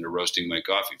wife into roasting my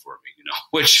coffee for me,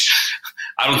 which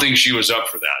I don't think she was up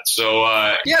for that. So,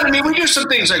 we do some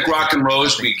things like Rock and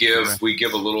Rose. We give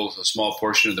a small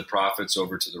portion of the profits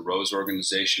over to the Rose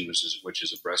organization, which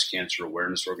is a breast cancer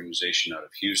awareness organization out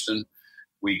of Houston.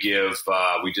 We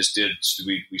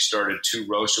started 2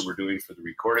 roasts that we're doing for the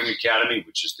Recording Academy,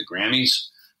 which is the Grammys,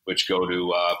 which go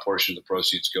to a portion of the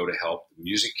proceeds go to help the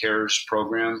Music Cares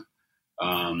program,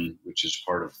 which is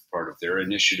part of their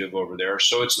initiative over there.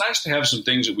 So it's nice to have some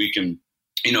things that we can,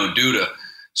 do to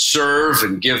serve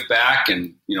and give back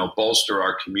and, bolster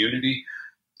our community.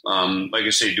 Like I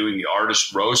say, doing the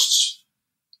artist roasts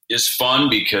is fun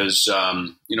because,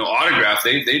 Autograph,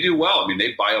 they do well. I mean,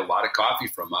 they buy a lot of coffee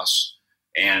from us,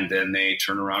 and then they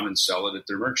turn around and sell it at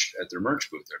their merch booth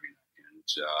every night.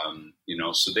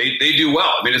 And, so they do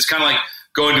well. I mean, it's kind of like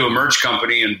going to a merch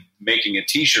company and making a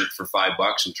T-shirt for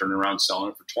 $5 and turning around and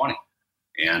selling it for 20.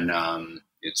 And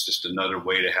it's just another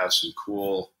way to have some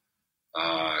cool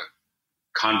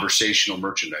conversational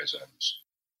merchandise items.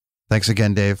 Thanks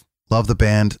again, Dave. Love the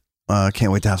band.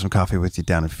 Can't wait to have some coffee with you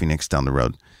down in Phoenix down the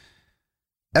road.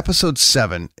 Episode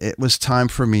 7, it was time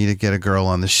for me to get a girl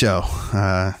on the show.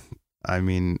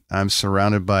 I'm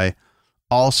surrounded by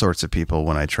all sorts of people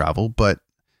when I travel, but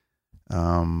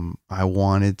I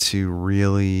wanted to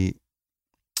really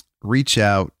reach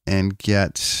out and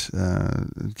get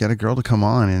a girl to come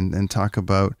on and talk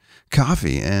about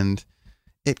coffee. And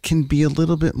it can be a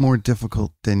little bit more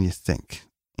difficult than you think.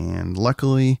 And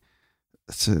luckily,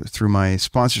 through my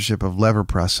sponsorship of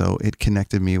Leverpresso, it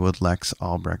connected me with Lex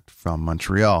Albrecht from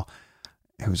Montreal,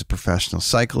 who's a professional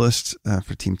cyclist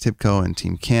for Team Tibco and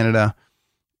Team Canada.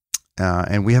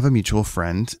 And we have a mutual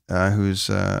friend who's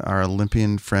our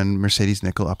Olympian friend, Mercedes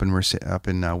Nickel, up in Whistler,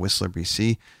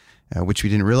 BC, which we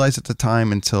didn't realize at the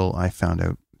time until I found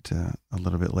out a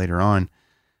little bit later on.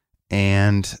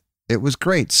 And it was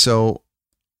great. So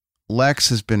Lex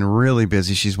has been really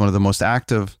busy. She's one of the most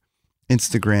active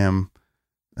Instagram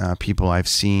people I've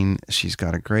seen. She's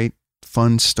got a great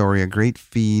fun story, a great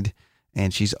feed,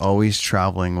 and she's always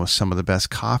traveling with some of the best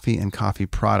coffee and coffee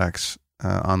products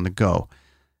on the go.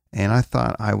 And I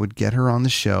thought I would get her on the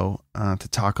show to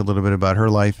talk a little bit about her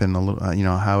life and a little,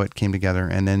 how it came together.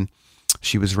 And then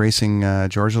she was racing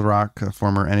George LaRock, a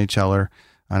former NHLer,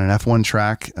 on an F1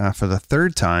 track for the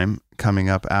third time coming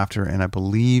up after. And I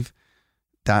believe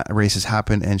that race has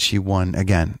happened and she won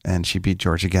again and she beat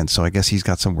George again. So I guess he's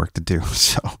got some work to do.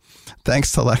 So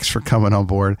thanks to Lex for coming on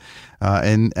board.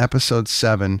 In episode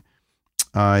 7,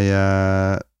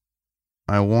 I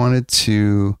wanted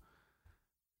to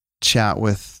chat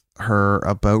with her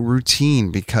about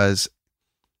routine, because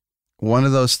one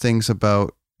of those things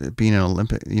about being an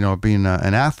Olympic, being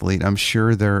an athlete, I'm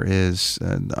sure there is,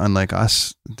 unlike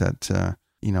us that,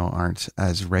 aren't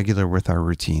as regular with our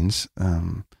routines.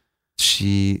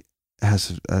 She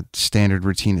has a standard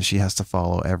routine that she has to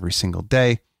follow every single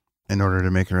day in order to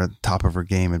make her at the top of her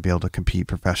game and be able to compete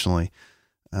professionally.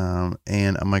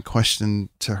 And my question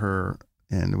to her,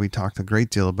 and we talked a great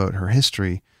deal about her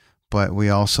history, but we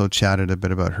also chatted a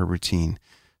bit about her routine.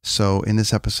 So in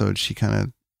this episode, she kind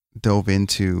of dove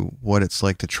into what it's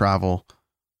like to travel,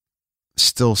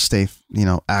 still stay,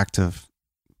 active,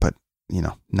 but,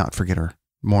 not forget her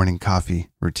morning coffee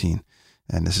routine.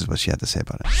 And this is what she had to say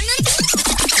about it.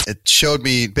 It showed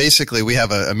me, basically, we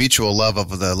have a mutual love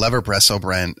of the Leverpresso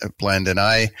blend, and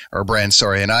I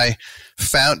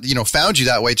found you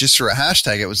that way just through a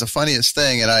hashtag. It was the funniest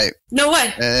thing. And no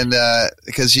way. And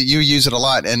because you use it a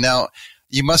lot. And now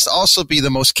you must also be the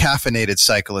most caffeinated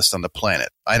cyclist on the planet,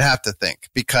 I'd have to think,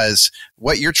 because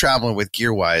what you're traveling with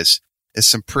gear wise is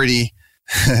some pretty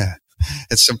heavy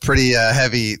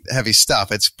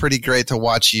stuff. It's pretty great to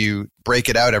watch you break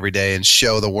it out every day and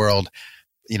show the world,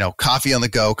 coffee on the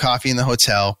go, coffee in the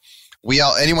hotel.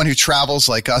 Anyone who travels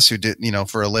like us who did,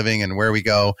 for a living and where we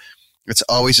go, it's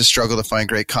always a struggle to find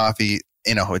great coffee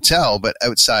in a hotel, but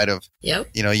outside of, you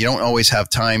don't always have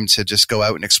time to just go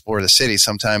out and explore the city.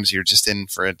 Sometimes you're just in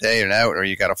for a day and out, or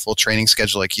you got a full training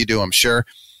schedule like you do, I'm sure.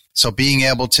 So being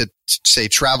able to say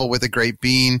travel with a great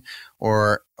bean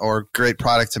or great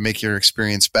product to make your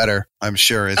experience better, I'm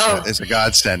sure is a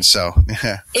godsend. So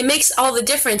it makes all the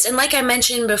difference. And like I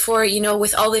mentioned before,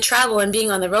 with all the travel and being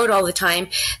on the road all the time,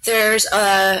 there's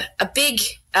a big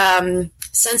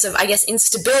sense of, I guess,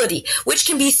 instability, which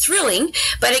can be thrilling,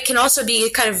 but it can also be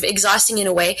kind of exhausting in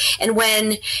a way. And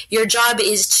when your job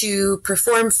is to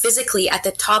perform physically at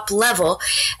the top level,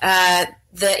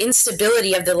 the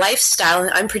instability of the lifestyle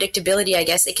and unpredictability, I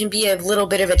guess, it can be a little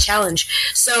bit of a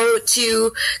challenge. So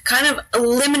to kind of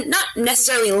not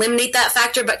necessarily eliminate that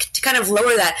factor, but to kind of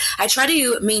lower that, I try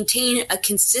to maintain a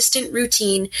consistent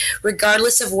routine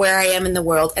regardless of where I am in the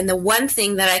world. And the one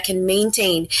thing that I can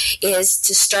maintain is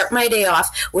to start my day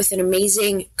off with an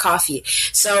amazing coffee.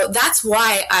 So that's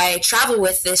why I travel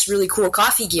with this really cool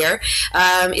coffee gear.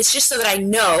 It's just so that I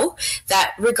know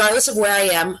that regardless of where I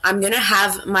am, I'm going to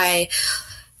have my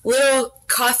little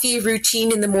coffee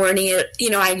routine in the morning.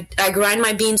 I grind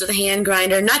my beans with a hand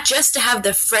grinder, not just to have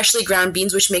the freshly ground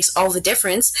beans, which makes all the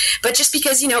difference, but just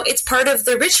because, it's part of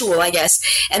the ritual, I guess.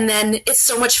 And then it's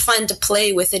so much fun to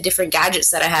play with the different gadgets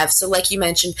that I have. So like you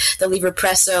mentioned, the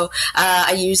Leverpresso,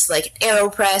 I use like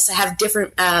AeroPress. I have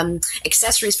different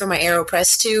accessories for my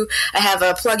AeroPress too. I have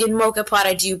a plug-in mocha pot.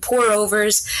 I do pour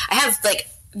overs. I have like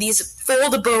these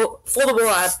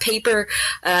foldable paper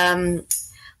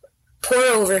pour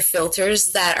over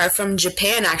filters that are from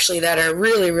Japan, actually, that are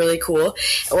really, really cool.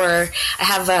 Or I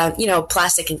have,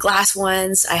 plastic and glass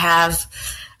ones. I have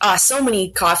so many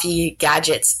coffee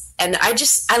gadgets, and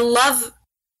I love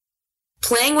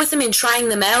playing with them and trying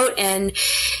them out, and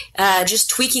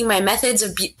just tweaking my methods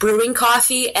of brewing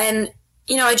coffee. And,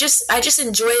 I just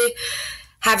enjoy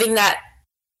having that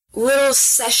little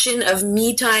session of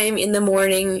me time in the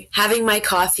morning, having my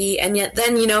coffee, and yet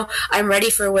then, I'm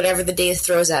ready for whatever the day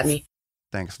throws at me.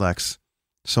 Thanks, Lex.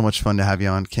 So much fun to have you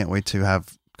on. Can't wait to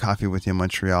have coffee with you in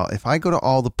Montreal. If I go to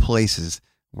all the places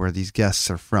where these guests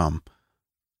are from,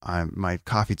 my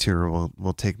coffee tour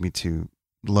will take me to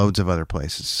loads of other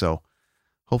places. So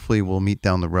hopefully we'll meet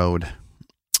down the road,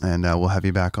 and we'll have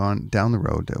you back on down the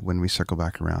road when we circle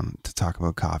back around to talk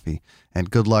about coffee.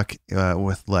 And good luck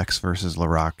with Lex versus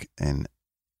Larock in,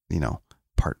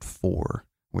 part 4,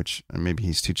 which maybe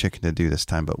he's too chicken to do this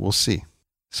time, but we'll see.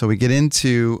 So we get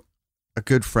into a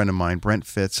good friend of mine, Brent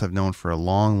Fitz, I've known for a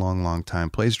long, long, long time.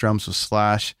 Plays drums with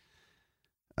Slash,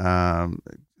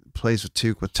 plays with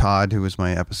Took with Todd, who was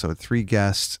my episode 3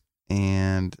 guest,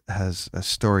 and has a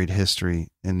storied history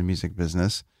in the music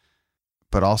business,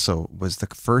 but also was the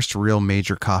first real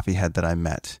major coffee head that I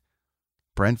met.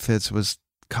 Brent Fitz was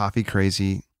coffee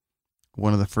crazy.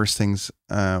 One of the first things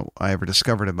I ever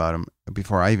discovered about him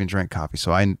before I even drank coffee.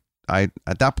 So I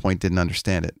at that point didn't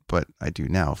understand it, but I do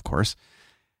now, of course.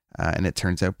 And it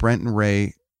turns out Brent and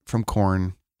Ray from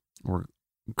Korn were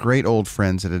great old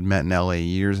friends that had met in LA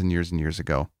years and years and years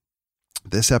ago.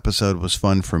 This episode was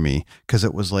fun for me because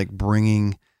it was like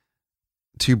bringing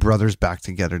two brothers back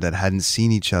together that hadn't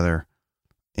seen each other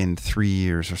in 3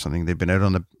 years or something. They've been out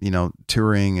on the,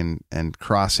 touring and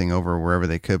crossing over wherever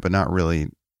they could, but not really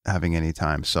having any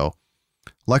time. So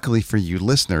luckily for you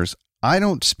listeners, I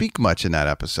don't speak much in that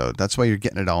episode. That's why you're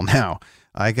getting it all now.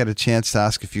 I got a chance to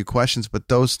ask a few questions, but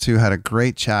those two had a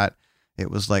great chat.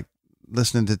 It was like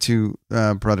listening to two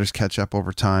brothers catch up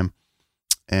over time.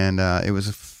 And it was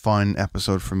a fun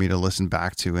episode for me to listen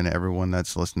back to. And everyone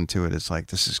that's listening to it is like,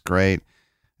 this is great.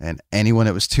 And anyone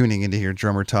that was tuning in to hear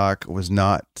Drummer Talk was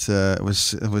not,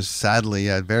 was sadly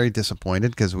very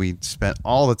disappointed because we spent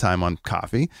all the time on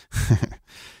coffee.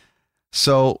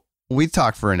 So we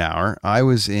talked for an hour. I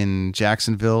was in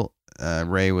Jacksonville.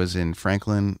 Ray was in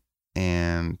Franklin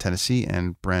and Tennessee,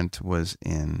 and Brent was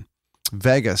in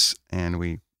Vegas. And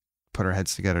we put our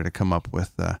heads together to come up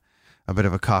with a bit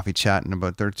of a coffee chatting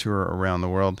about their tour around the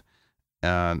world,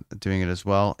 doing it as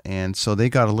well. And so they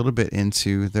got a little bit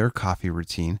into their coffee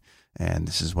routine, and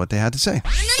this is what they had to say.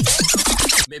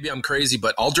 Maybe I'm crazy,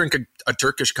 but I'll drink a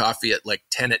Turkish coffee at like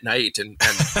 10 at night and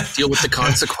deal with the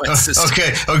consequences.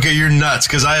 Okay, you're nuts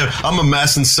because I'm a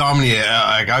mass insomnia.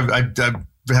 I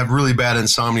have really bad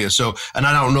insomnia. So, and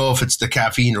I don't know if it's the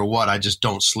caffeine or what. I just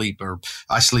don't sleep, or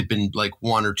I sleep in like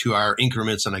 1 or 2 hour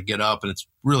increments, and I get up, and it's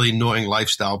really annoying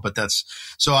lifestyle. But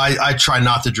so I try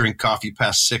not to drink coffee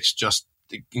past 6, just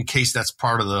in case that's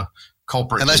part of the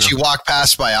culprit. Unless you walk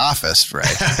past my office,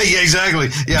 right? Yeah, exactly.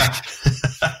 Yeah.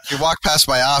 If you walk past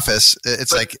my office,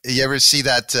 it's like, you ever see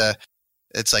that?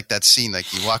 It's like that scene,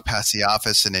 like you walk past the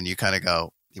office and then you kind of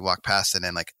go, you walk past, and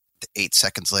then like 8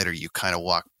 seconds later, you kind of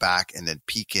walk back and then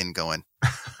peek in going,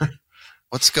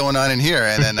 what's going on in here?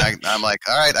 And then I'm like,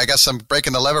 all right, I guess I'm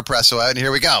breaking the Leverpresso out, and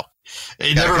here we go.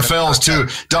 It never fails too.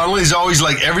 Donnelly's always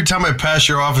like, every time I pass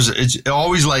your office, it's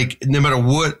always like, no matter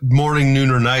what, morning,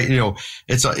 noon, or night,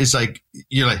 it's like,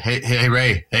 you're like, hey,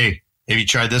 Ray, hey, have you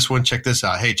tried this one? Check this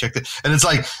out. Hey, check this. And it's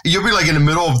like, you'll be like in the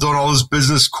middle of doing all this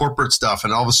business corporate stuff,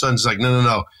 and all of a sudden it's like,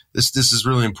 no. This is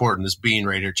really important. This bean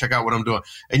right here. Check out what I'm doing.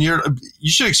 And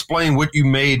you should explain what you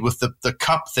made with the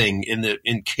cup thing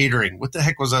in catering. What the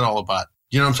heck was that all about?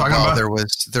 You know what I'm talking about?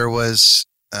 There was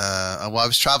I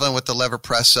was traveling with the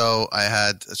Leverpresso.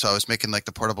 I was making like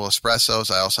the portable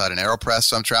espressos. I also had an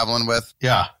AeroPress I'm traveling with.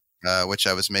 Yeah. Which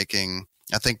I was making.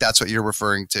 I think that's what you're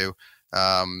referring to.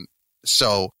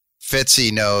 So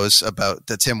Fitzy knows about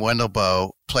the Tim Wendelboe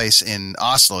place in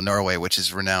Oslo, Norway, which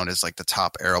is renowned as like the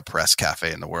top AeroPress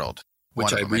cafe in the world.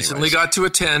 Which I recently got to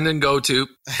attend and go to,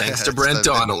 thanks to Brent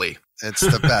Donnelly. It's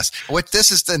the best.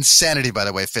 This is the insanity, by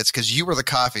the way, Fitz, because you were the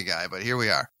coffee guy, but here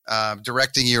we are,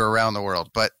 directing you around the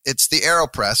world. But it's the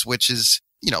AeroPress, which is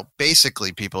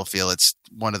basically people feel it's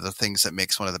one of the things that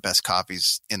makes one of the best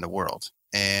coffees in the world.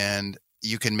 And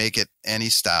you can make it any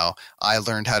style. I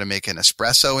learned how to make an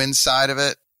espresso inside of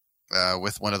it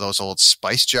with one of those old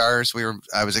spice jars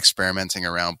I was experimenting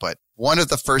around. But one of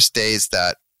the first days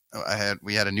that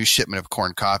we had a new shipment of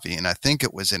corn coffee, and I think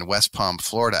it was in West Palm,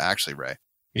 Florida, actually, Ray.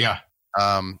 Yeah.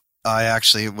 I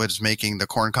actually was making the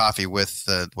corn coffee with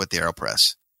the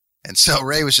AeroPress. And so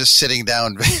Ray was just sitting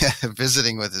down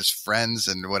visiting with his friends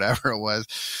and whatever it was.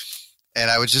 And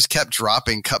I was just kept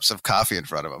dropping cups of coffee in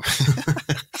front of him.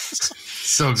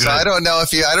 So good. So I don't know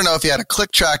if you had a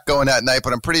click track going that night,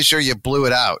 but I'm pretty sure you blew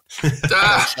it out.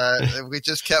 We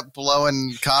just kept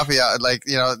blowing coffee out,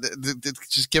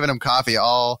 just giving him coffee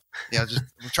all, just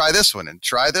try this one and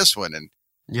try this one. And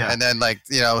yeah. And then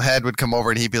Head would come over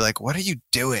and he'd be like, "What are you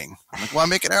doing?" I'm like, "Well, I'm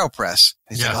making AeroPress."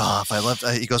 He's like, "Oh,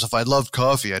 if I loved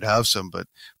coffee, I'd have some, but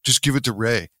just give it to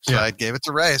Ray." So I gave it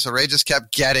to Ray. So Ray just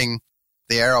kept getting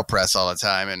the AeroPress all the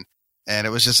time. And it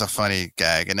was just a funny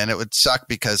gag. And then it would suck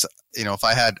because, if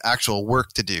I had actual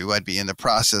work to do, I'd be in the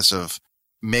process of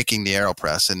making the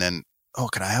AeroPress and then, "Oh,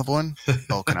 can I have one?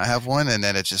 Oh, can I have one?" And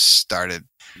then it just started.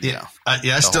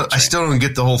 I still don't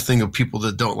get the whole thing of people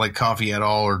that don't like coffee at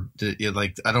all, or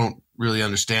I don't really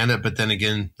understand it. But then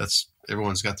again,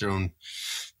 everyone's got their own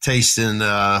taste, and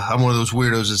I'm one of those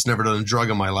weirdos that's never done a drug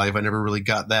in my life. I never really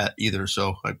got that either.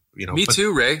 So me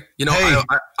too, Ray.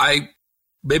 I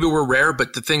maybe we're rare,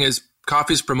 but the thing is,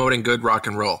 coffee is promoting good rock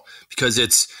and roll because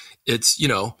it's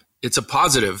a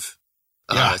positive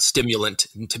stimulant.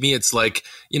 And to me, it's like,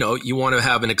 you want to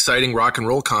have an exciting rock and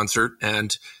roll concert.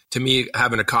 And to me,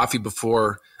 having a coffee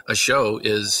before a show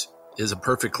is a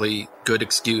perfectly good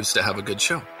excuse to have a good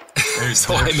show.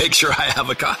 So I make sure I have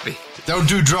a coffee. Don't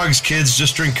do drugs, kids.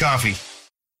 Just drink coffee.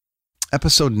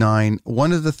 Episode 9.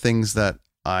 One of the things that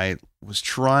I was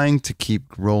trying to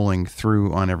keep rolling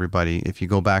through on everybody, if you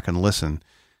go back and listen,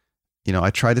 I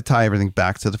tried to tie everything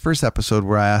back to the first episode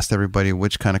where I asked everybody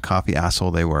which kind of coffee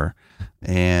asshole they were.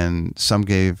 And some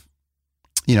gave,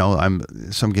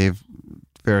 some gave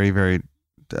very, very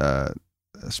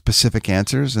specific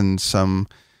answers, and some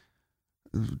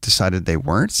decided they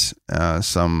weren't.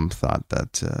 Some thought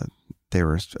that they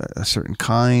were a certain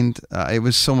kind. It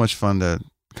was so much fun to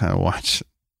kind of watch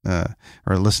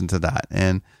or listen to that.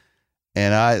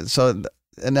 So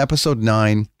in episode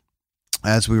 9,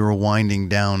 as we were winding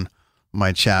down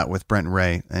my chat with Brent and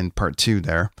Ray in part 2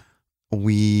 there,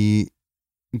 we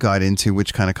got into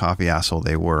which kind of coffee asshole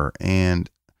they were. And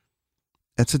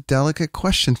it's a delicate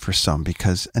question for some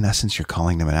because in essence, you're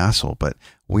calling them an asshole, but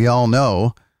we all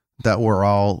know that we're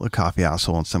all a coffee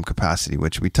asshole in some capacity,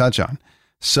 which we touch on.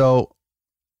 So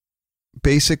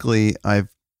basically I've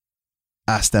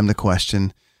asked them the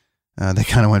question. They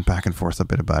kind of went back and forth a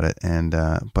bit about it.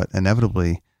 But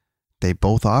inevitably they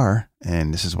both are.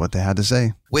 And this is what they had to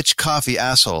say. Which coffee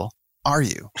asshole are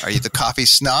you? Are you the coffee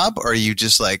snob, or are you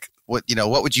just like, what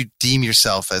would you deem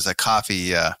yourself as a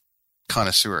coffee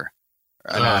connoisseur?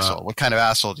 An asshole? What kind of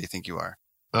asshole do you think you are?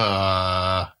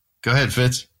 Go ahead,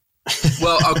 Fitz.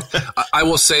 Well, I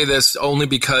will say this only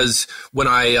because when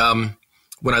I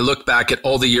look back at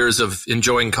all the years of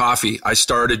enjoying coffee, I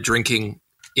started drinking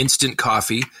instant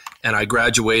coffee, and I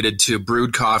graduated to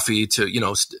brewed coffee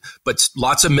but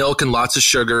lots of milk and lots of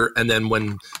sugar. And then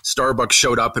when Starbucks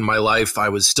showed up in my life, I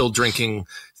was still drinking,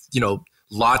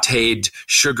 latte'd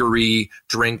sugary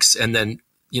drinks. And then,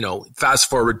 fast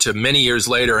forward to many years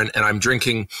later, and I'm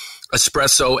drinking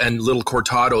espresso and little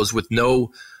cortados with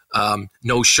no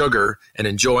sugar and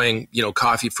enjoying,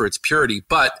 coffee for its purity.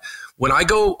 But when I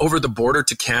go over the border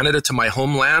to Canada, to my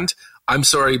homeland, I'm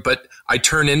sorry, but I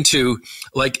turn into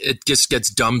it just gets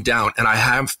dumbed down, and I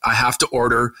have to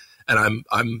order. And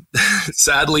I'm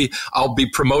sadly, I'll be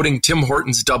promoting Tim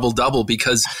Hortons Double Double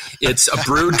because it's a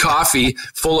brewed coffee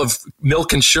full of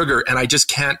milk and sugar, and I just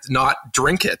can't not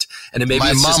drink it. And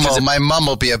my mom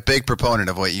will be a big proponent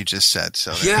of what you just said.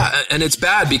 So yeah, and it's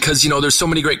bad because there's so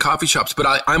many great coffee shops,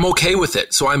 but I'm okay with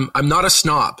it. So I'm not a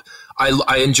snob.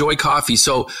 I enjoy coffee,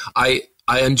 so I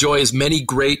enjoy as many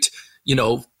great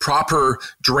proper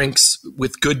drinks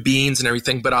with good beans and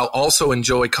everything. But I'll also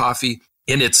enjoy coffee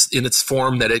in its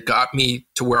form that it got me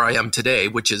to where I am today,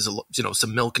 which is,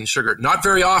 some milk and sugar. Not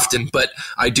very often, but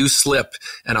I do slip,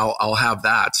 and I'll have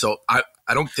that. So I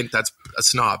don't think that's a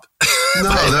snob.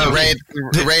 No,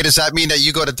 Ray, does that mean that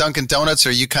you go to Dunkin' Donuts, or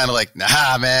are you kind of like,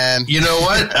 nah, man? You know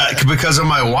what? Because of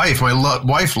my wife. My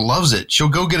wife loves it. She'll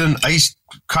go get an iced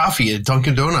coffee at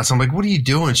Dunkin' Donuts. I'm like, what are you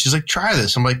doing? She's like, try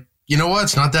this. I'm like, you know what?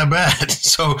 It's not that bad.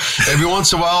 So every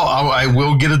once in a while, I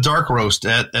will get a dark roast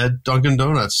at Dunkin'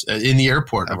 Donuts in the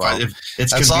airport. If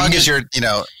it's as long as you're,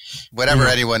 whatever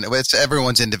anyone, it's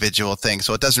everyone's individual thing.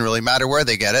 So it doesn't really matter where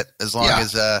they get it, as long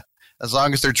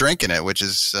as they're drinking it, which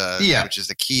is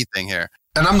the key thing here.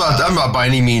 And I'm not by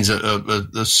any means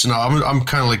a snob. I'm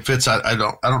kind of like Fitz. I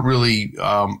don't really.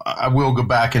 I will go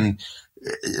back and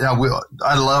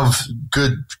I love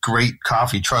good, great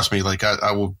coffee. Trust me. Like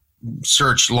I will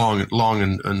search long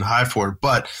and high for it,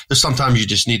 but there's sometimes you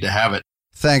just need to have it.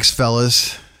 Thanks,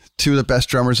 fellas. Two of the best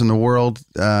drummers in the world,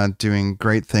 doing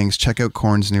great things. Check out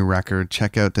Korn's new record.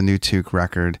 Check out the new Took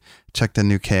record. Check the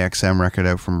new KXM record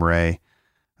out from Ray.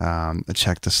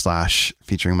 Check the Slash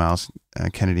featuring Miles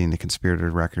Kennedy and the Conspirator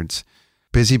records.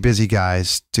 Busy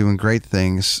guys doing great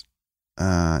things.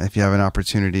 If you have an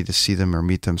opportunity to see them or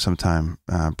meet them sometime,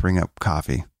 bring up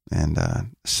coffee and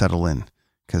settle in,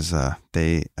 because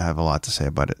they have a lot to say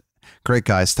about it. Great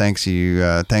guys. Thanks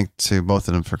to both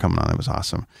of them for coming on. It was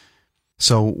awesome.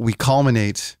 So we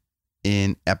culminate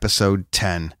in episode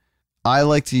 10. I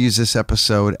like to use this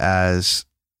episode as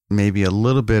maybe a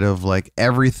little bit of like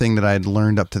everything that I had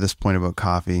learned up to this point about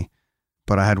coffee,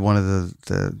 but I had one of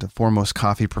the foremost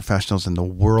coffee professionals in the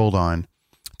world on,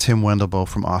 Tim Wendelbo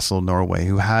from Oslo, Norway,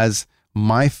 who has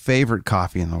my favorite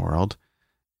coffee in the world,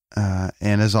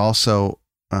 and is also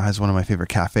has one of my favorite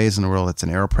cafes in the world. It's an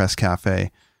AeroPress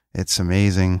cafe. It's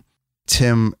amazing.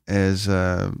 Tim was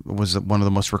one of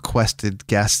the most requested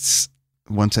guests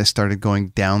once I started going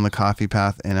down the coffee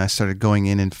path, and I started going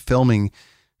in and filming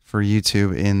for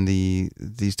YouTube in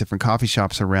these different coffee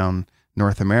shops around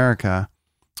North America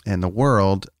and the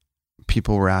world.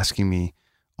 People were asking me,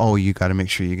 "Oh, you got to make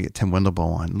sure you get Tim Wendelbo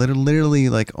on." Literally,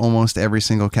 like almost every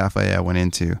single cafe I went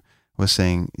into was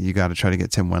saying, "You got to try to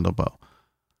get Tim Wendelbo."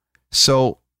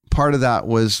 So part of that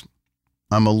was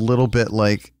I'm a little bit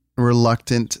like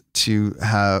reluctant to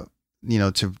have,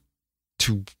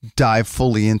 to dive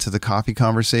fully into the coffee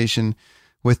conversation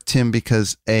with Tim,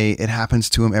 because it happens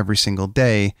to him every single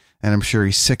day, and I'm sure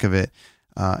he's sick of it.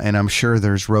 And I'm sure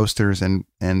there's roasters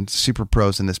and super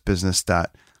pros in this business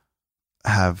that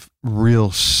have real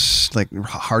like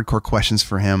hardcore questions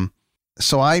for him.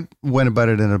 So I went about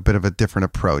it in a bit of a different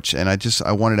approach, and I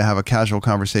wanted to have a casual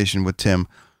conversation with Tim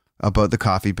about the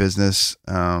coffee business,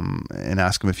 and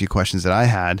ask him a few questions that I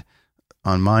had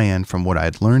on my end from what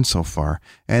I'd learned so far.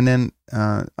 And then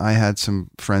I had some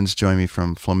friends join me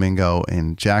from Flamingo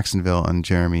in Jacksonville, and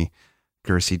Jeremy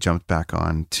Gersey jumped back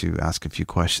on to ask a few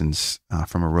questions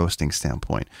from a roasting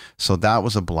standpoint. So that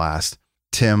was a blast.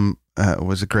 Tim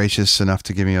was gracious enough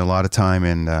to give me a lot of time,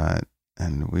 and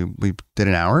we did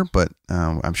an hour, but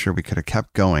I'm sure we could have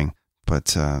kept going.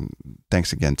 But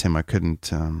thanks again, Tim. I can't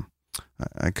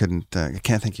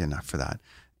thank you enough for that.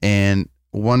 And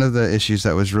one of the issues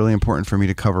that was really important for me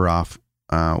to cover off,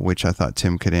 which I thought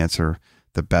Tim could answer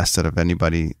the best out of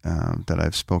anybody that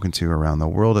I've spoken to around the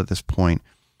world at this point,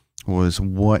 was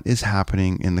what is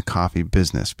happening in the coffee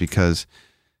business, because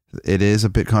it is a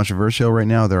bit controversial right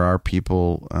now. There are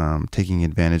people taking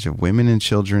advantage of women and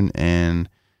children and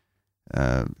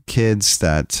kids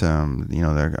that they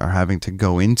are having to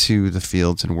go into the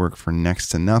fields and work for next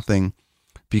to nothing,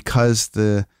 because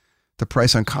the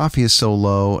price on coffee is so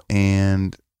low,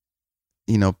 and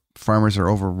farmers are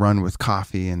overrun with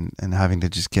coffee and having to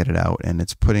just get it out, and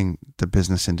it's putting the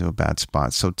business into a bad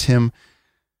spot. So Tim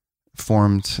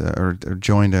formed or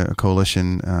joined a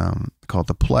coalition called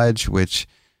The Pledge, which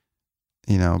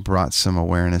brought some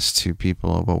awareness to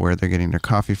people about where they're getting their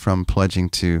coffee from, pledging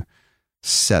to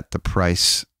set the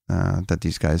price that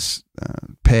these guys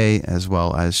pay, as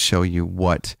well as show you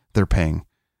what they're paying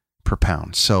per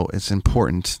pound. So it's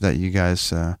important that you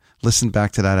guys listen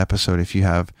back to that episode if you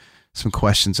have some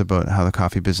questions about how the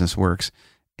coffee business works,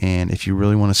 and if you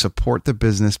really want to support the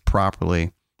business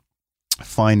properly,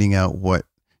 finding out what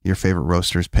your favorite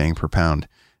roaster is paying per pound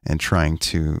and trying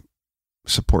to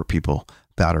support people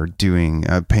that are doing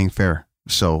paying fair.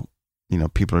 So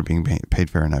people are being paid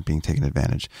fair and not being taken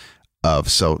advantage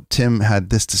of. So Tim had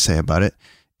this to say about it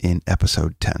in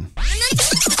episode 10.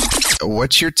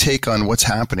 What's your take on what's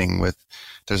happening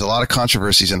there's a lot of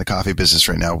controversies in the coffee business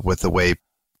right now with the way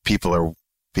people are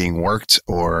being worked,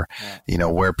 or,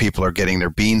 where people are getting their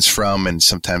beans from. And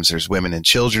sometimes there's women and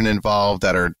children involved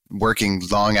that are working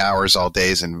long hours all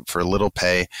days and for little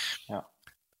pay. Yeah.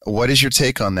 What is your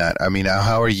take on that? I mean,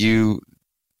 how are you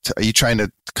trying to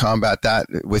combat that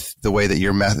with the way that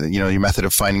your method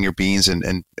of finding your beans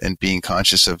and being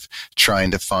conscious of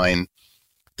trying to find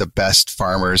the best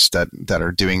farmers that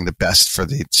are doing the best for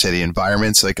the city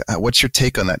environments? Like, what's your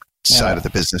take on that side of the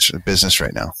business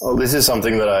right now? Well, this is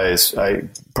something that I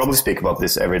probably speak about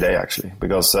this every day, actually,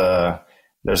 because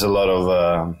there's a lot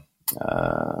of,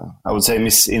 I would say,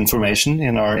 misinformation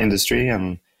in our industry,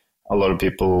 and a lot of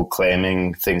people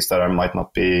claiming things that might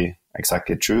not be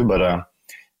exactly true. But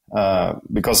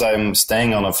because I'm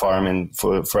staying on a farm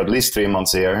for at least 3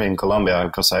 months a year in Colombia,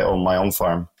 because I own my own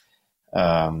farm,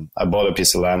 I bought a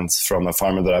piece of land from a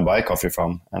farmer that I buy coffee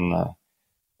from, and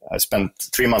I spent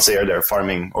 3 months a year there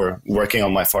farming or working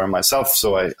on my farm myself.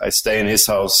 So I stay in his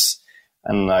house,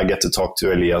 and I get to talk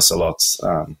to Elias a lot.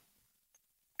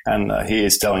 And he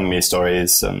is telling me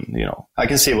stories, and, you know, I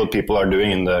can see what people are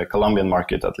doing in the Colombian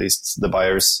market, at least the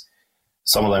buyers,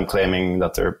 some of them claiming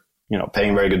that they're, you know,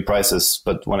 paying very good prices.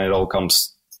 But when it all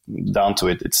comes down to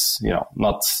it, it's, you know,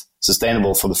 not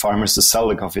sustainable for the farmers to sell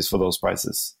the coffees for those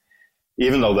prices,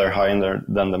 even though they're higher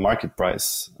than the market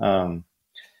price.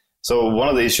 So one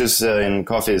of the issues in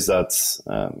coffee is that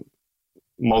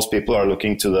most people are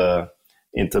looking to the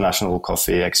International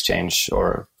Coffee Exchange,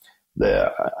 or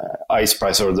the ICE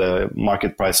price, or the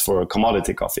market price for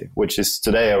commodity coffee, which is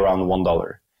today around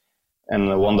 $1, and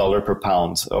 $1 per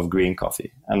pound of green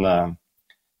coffee. And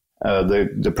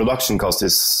the production cost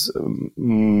is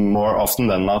more often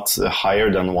than not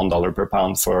higher than $1 per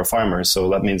pound for a farmer. So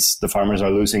that means the farmers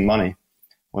are losing money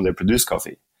when they produce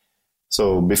coffee.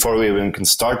 So before we even can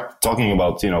start talking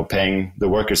about, you know, paying the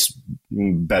workers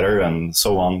better and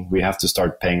so on, we have to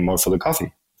start paying more for the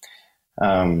coffee.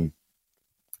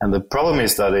 And the problem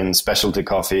is that in specialty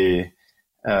coffee,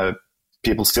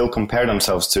 people still compare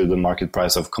themselves to the market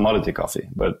price of commodity coffee.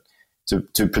 But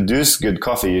to produce good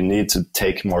coffee, you need to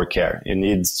take more care. You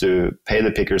need to pay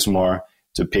the pickers more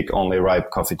to pick only ripe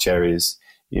coffee cherries.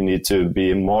 You need to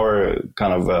be more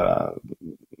kind of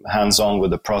hands-on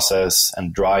with the process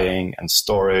and drying and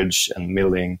storage and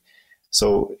milling.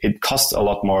 So it costs a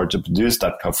lot more to produce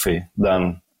that coffee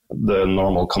than the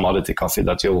normal commodity coffee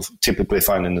that you'll typically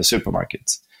find in the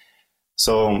supermarkets.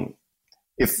 So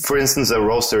if, for instance, a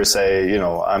roaster say, you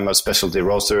know, I'm a specialty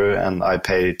roaster and I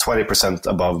pay 20%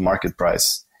 above market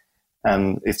price,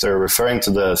 and if they're referring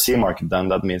to the C market, then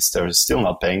that means they're still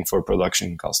not paying for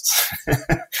production costs.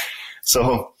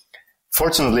 So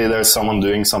fortunately, there's someone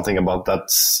doing something about that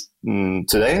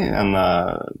today, and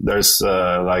there's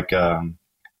like a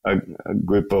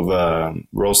group of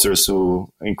roasters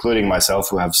who, including myself,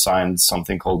 who have signed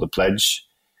something called the pledge,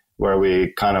 where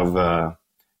we kind of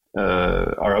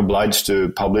are obliged to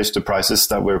publish the prices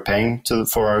that we're paying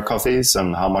for our coffees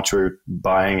and how much we're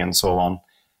buying and so on.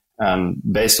 And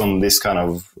based on this kind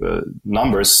of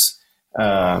numbers,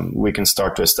 we can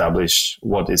start to establish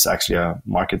what is actually a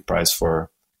market price for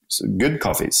good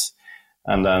coffees.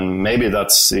 And then maybe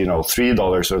that's, you know, $3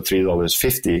 or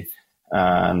 $3.50.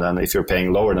 And then if you're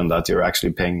paying lower than that, you're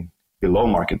actually paying below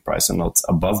market price and not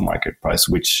above market price,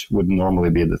 which would normally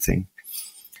be the thing.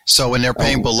 So when they're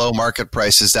paying below market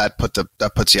prices, that puts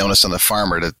the onus on the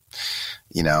farmer to,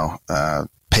 you know,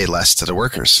 pay less to the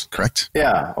workers, correct?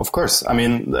 Yeah, of course. I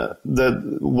mean,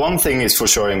 the one thing is for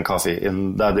sure in coffee,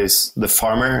 and that is the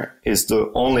farmer is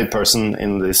the only person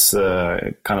in this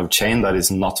kind of chain that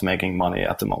is not making money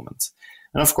at the moment.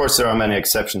 And of course, there are many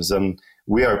exceptions, and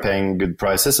we are paying good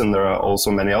prices, and there are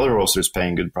also many other roasters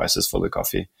paying good prices for the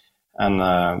coffee. And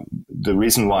the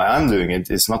reason why I'm doing it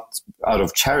is not out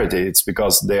of charity. It's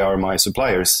because they are my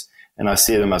suppliers, and I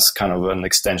see them as kind of an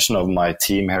extension of my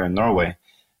team here in Norway.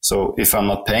 So if I'm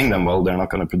not paying them well, they're not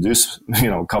going to produce,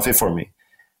 you know, coffee for me.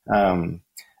 And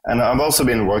I've also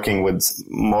been working with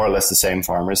more or less the same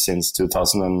farmers since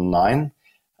 2009.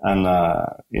 And,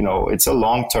 you know, it's a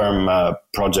long-term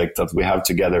project that we have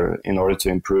together in order to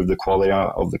improve the quality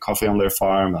of the coffee on their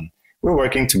farm. And we're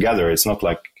working together. It's not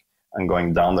like I'm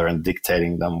going down there and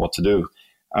dictating them what to do.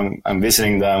 I'm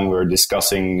visiting them. We're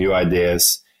discussing new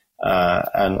ideas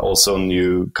and also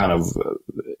new kind of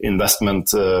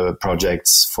investment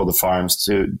projects for the farms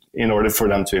in order for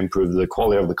them to improve the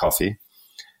quality of the coffee.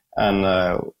 And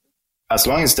as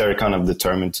long as they're kind of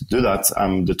determined to do that,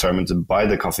 I'm determined to buy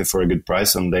the coffee for a good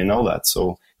price, and they know that.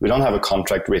 So we don't have a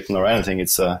contract written or anything.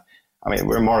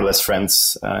 We're more or less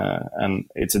friends, and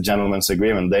it's a gentleman's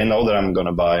agreement. They know that I'm going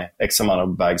to buy X amount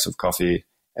of bags of coffee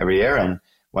every year, and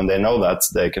when they know that,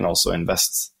 they can also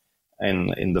invest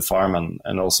in the farm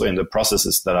and also in the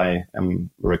processes that I am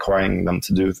requiring them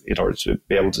to do in order to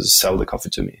be able to sell the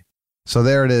coffee to me. So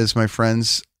there it is, my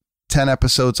friends. 10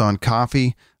 episodes on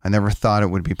coffee. I never thought it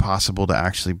would be possible to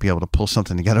actually be able to pull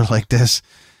something together like this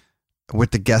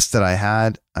with the guests that I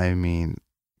had. I mean,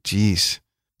 geez.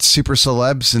 super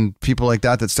celebs and people like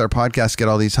that start podcasts get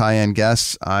all these high-end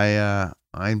guests.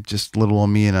 I'm just little old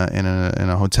me in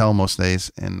a hotel most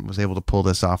days and was able to pull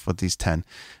this off with these 10.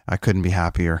 I couldn't be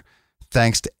happier.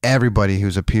 Thanks to everybody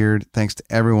who's appeared. Thanks to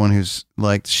everyone who's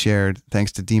liked, shared.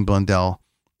 Thanks to Dean Blundell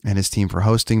and his team for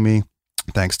hosting me.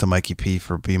 Thanks to Mikey P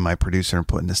for being my producer and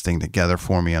putting this thing together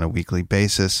for me on a weekly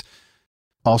basis.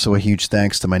 Also a huge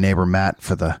thanks to my neighbor Matt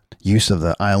for the use of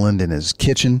the island in his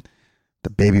kitchen. The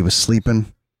baby was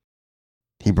sleeping.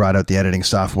 He brought out the editing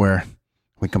software.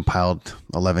 We compiled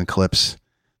 11 clips,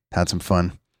 had some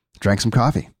fun, drank some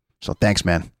coffee. So thanks,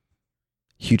 man.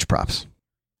 Huge props.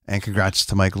 And congrats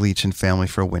to Mike Leach and family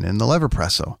for winning the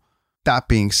Leverpresso. That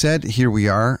being said, here we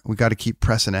are. We got to keep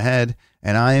pressing ahead.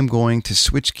 And I am going to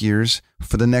switch gears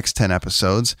for the next 10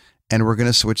 episodes. And we're going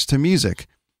to switch to music.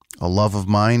 A love of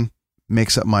mine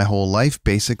makes up my whole life,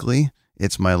 basically.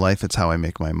 It's my life. It's how I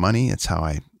make my money. It's how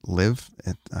I live.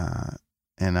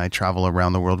 And I travel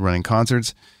around the world running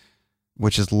concerts,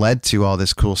 which has led to all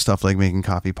this cool stuff like Making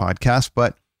Coffee podcast.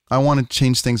 But I want to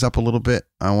change things up a little bit.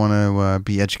 I want to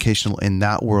be educational in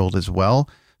that world as well.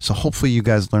 So hopefully you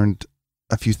guys learned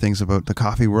a few things about the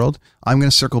coffee world. I'm going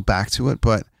to circle back to it,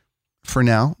 but for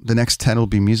now, the next 10 will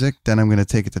be music. Then I'm going to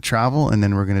take it to travel, and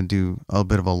then we're going to do a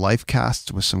bit of a life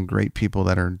cast with some great people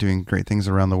that are doing great things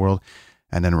around the world.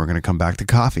 And then we're going to come back to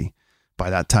coffee. By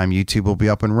that time, YouTube will be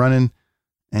up and running,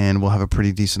 and we'll have a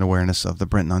pretty decent awareness of the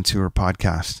Brenton on Tour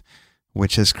podcast,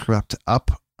 which has crept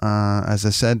up, as I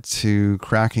said, to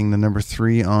cracking the number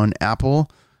 3 on Apple.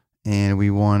 And we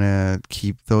want to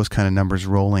keep those kind of numbers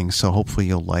rolling. So hopefully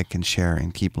you'll like and share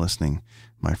and keep listening,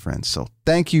 my friends. So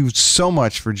thank you so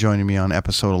much for joining me on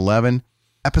episode 11.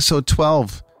 Episode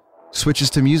 12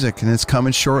 switches to music, and it's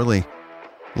coming shortly.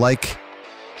 Like,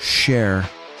 share.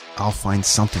 I'll find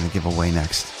something to give away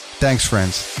next. Thanks,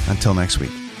 friends. Until next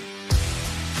week.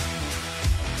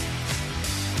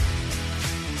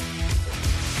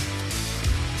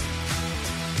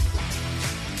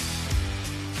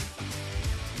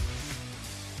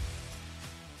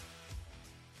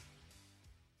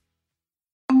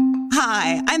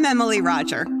 Hi, I'm Emily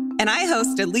Roger, and I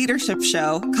host a leadership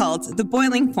show called The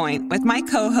Boiling Point with my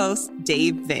co-host,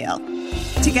 Dave Vale.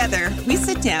 Together, we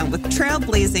sit down with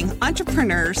trailblazing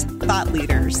entrepreneurs, thought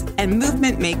leaders, and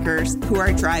movement makers who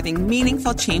are driving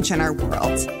meaningful change in our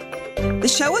world. The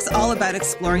show is all about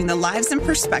exploring the lives and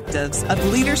perspectives of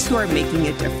leaders who are making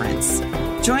a difference.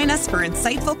 Join us for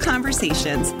insightful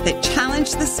conversations that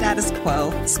challenge the status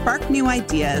quo, spark new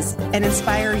ideas, and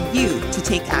inspire you to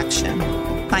take action.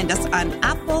 Find us on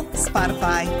Apple,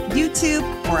 Spotify, YouTube,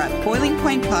 or at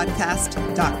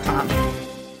boilingpointpodcast.com.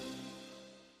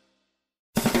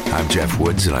 I'm Jeff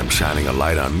Woods, and I'm shining a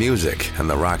light on music and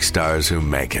the rock stars who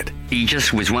make it. He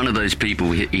just was one of those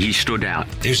people, he stood out.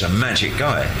 He was a magic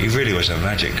guy. He really was a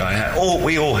magic guy.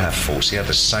 We all have faults. He had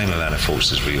the same amount of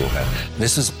faults as we all had.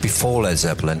 This is before Led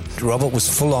Zeppelin. Robert was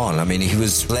full on. I mean, he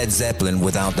was Led Zeppelin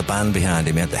without the band behind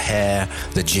him. He had the hair,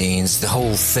 the jeans, the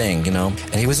whole thing, you know,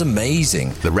 and he was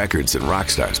amazing. The Records and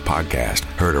Rockstars podcast,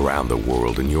 heard around the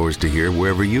world and yours to hear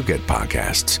wherever you get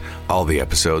podcasts. All the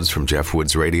episodes from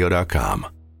JeffWoodsRadio.com.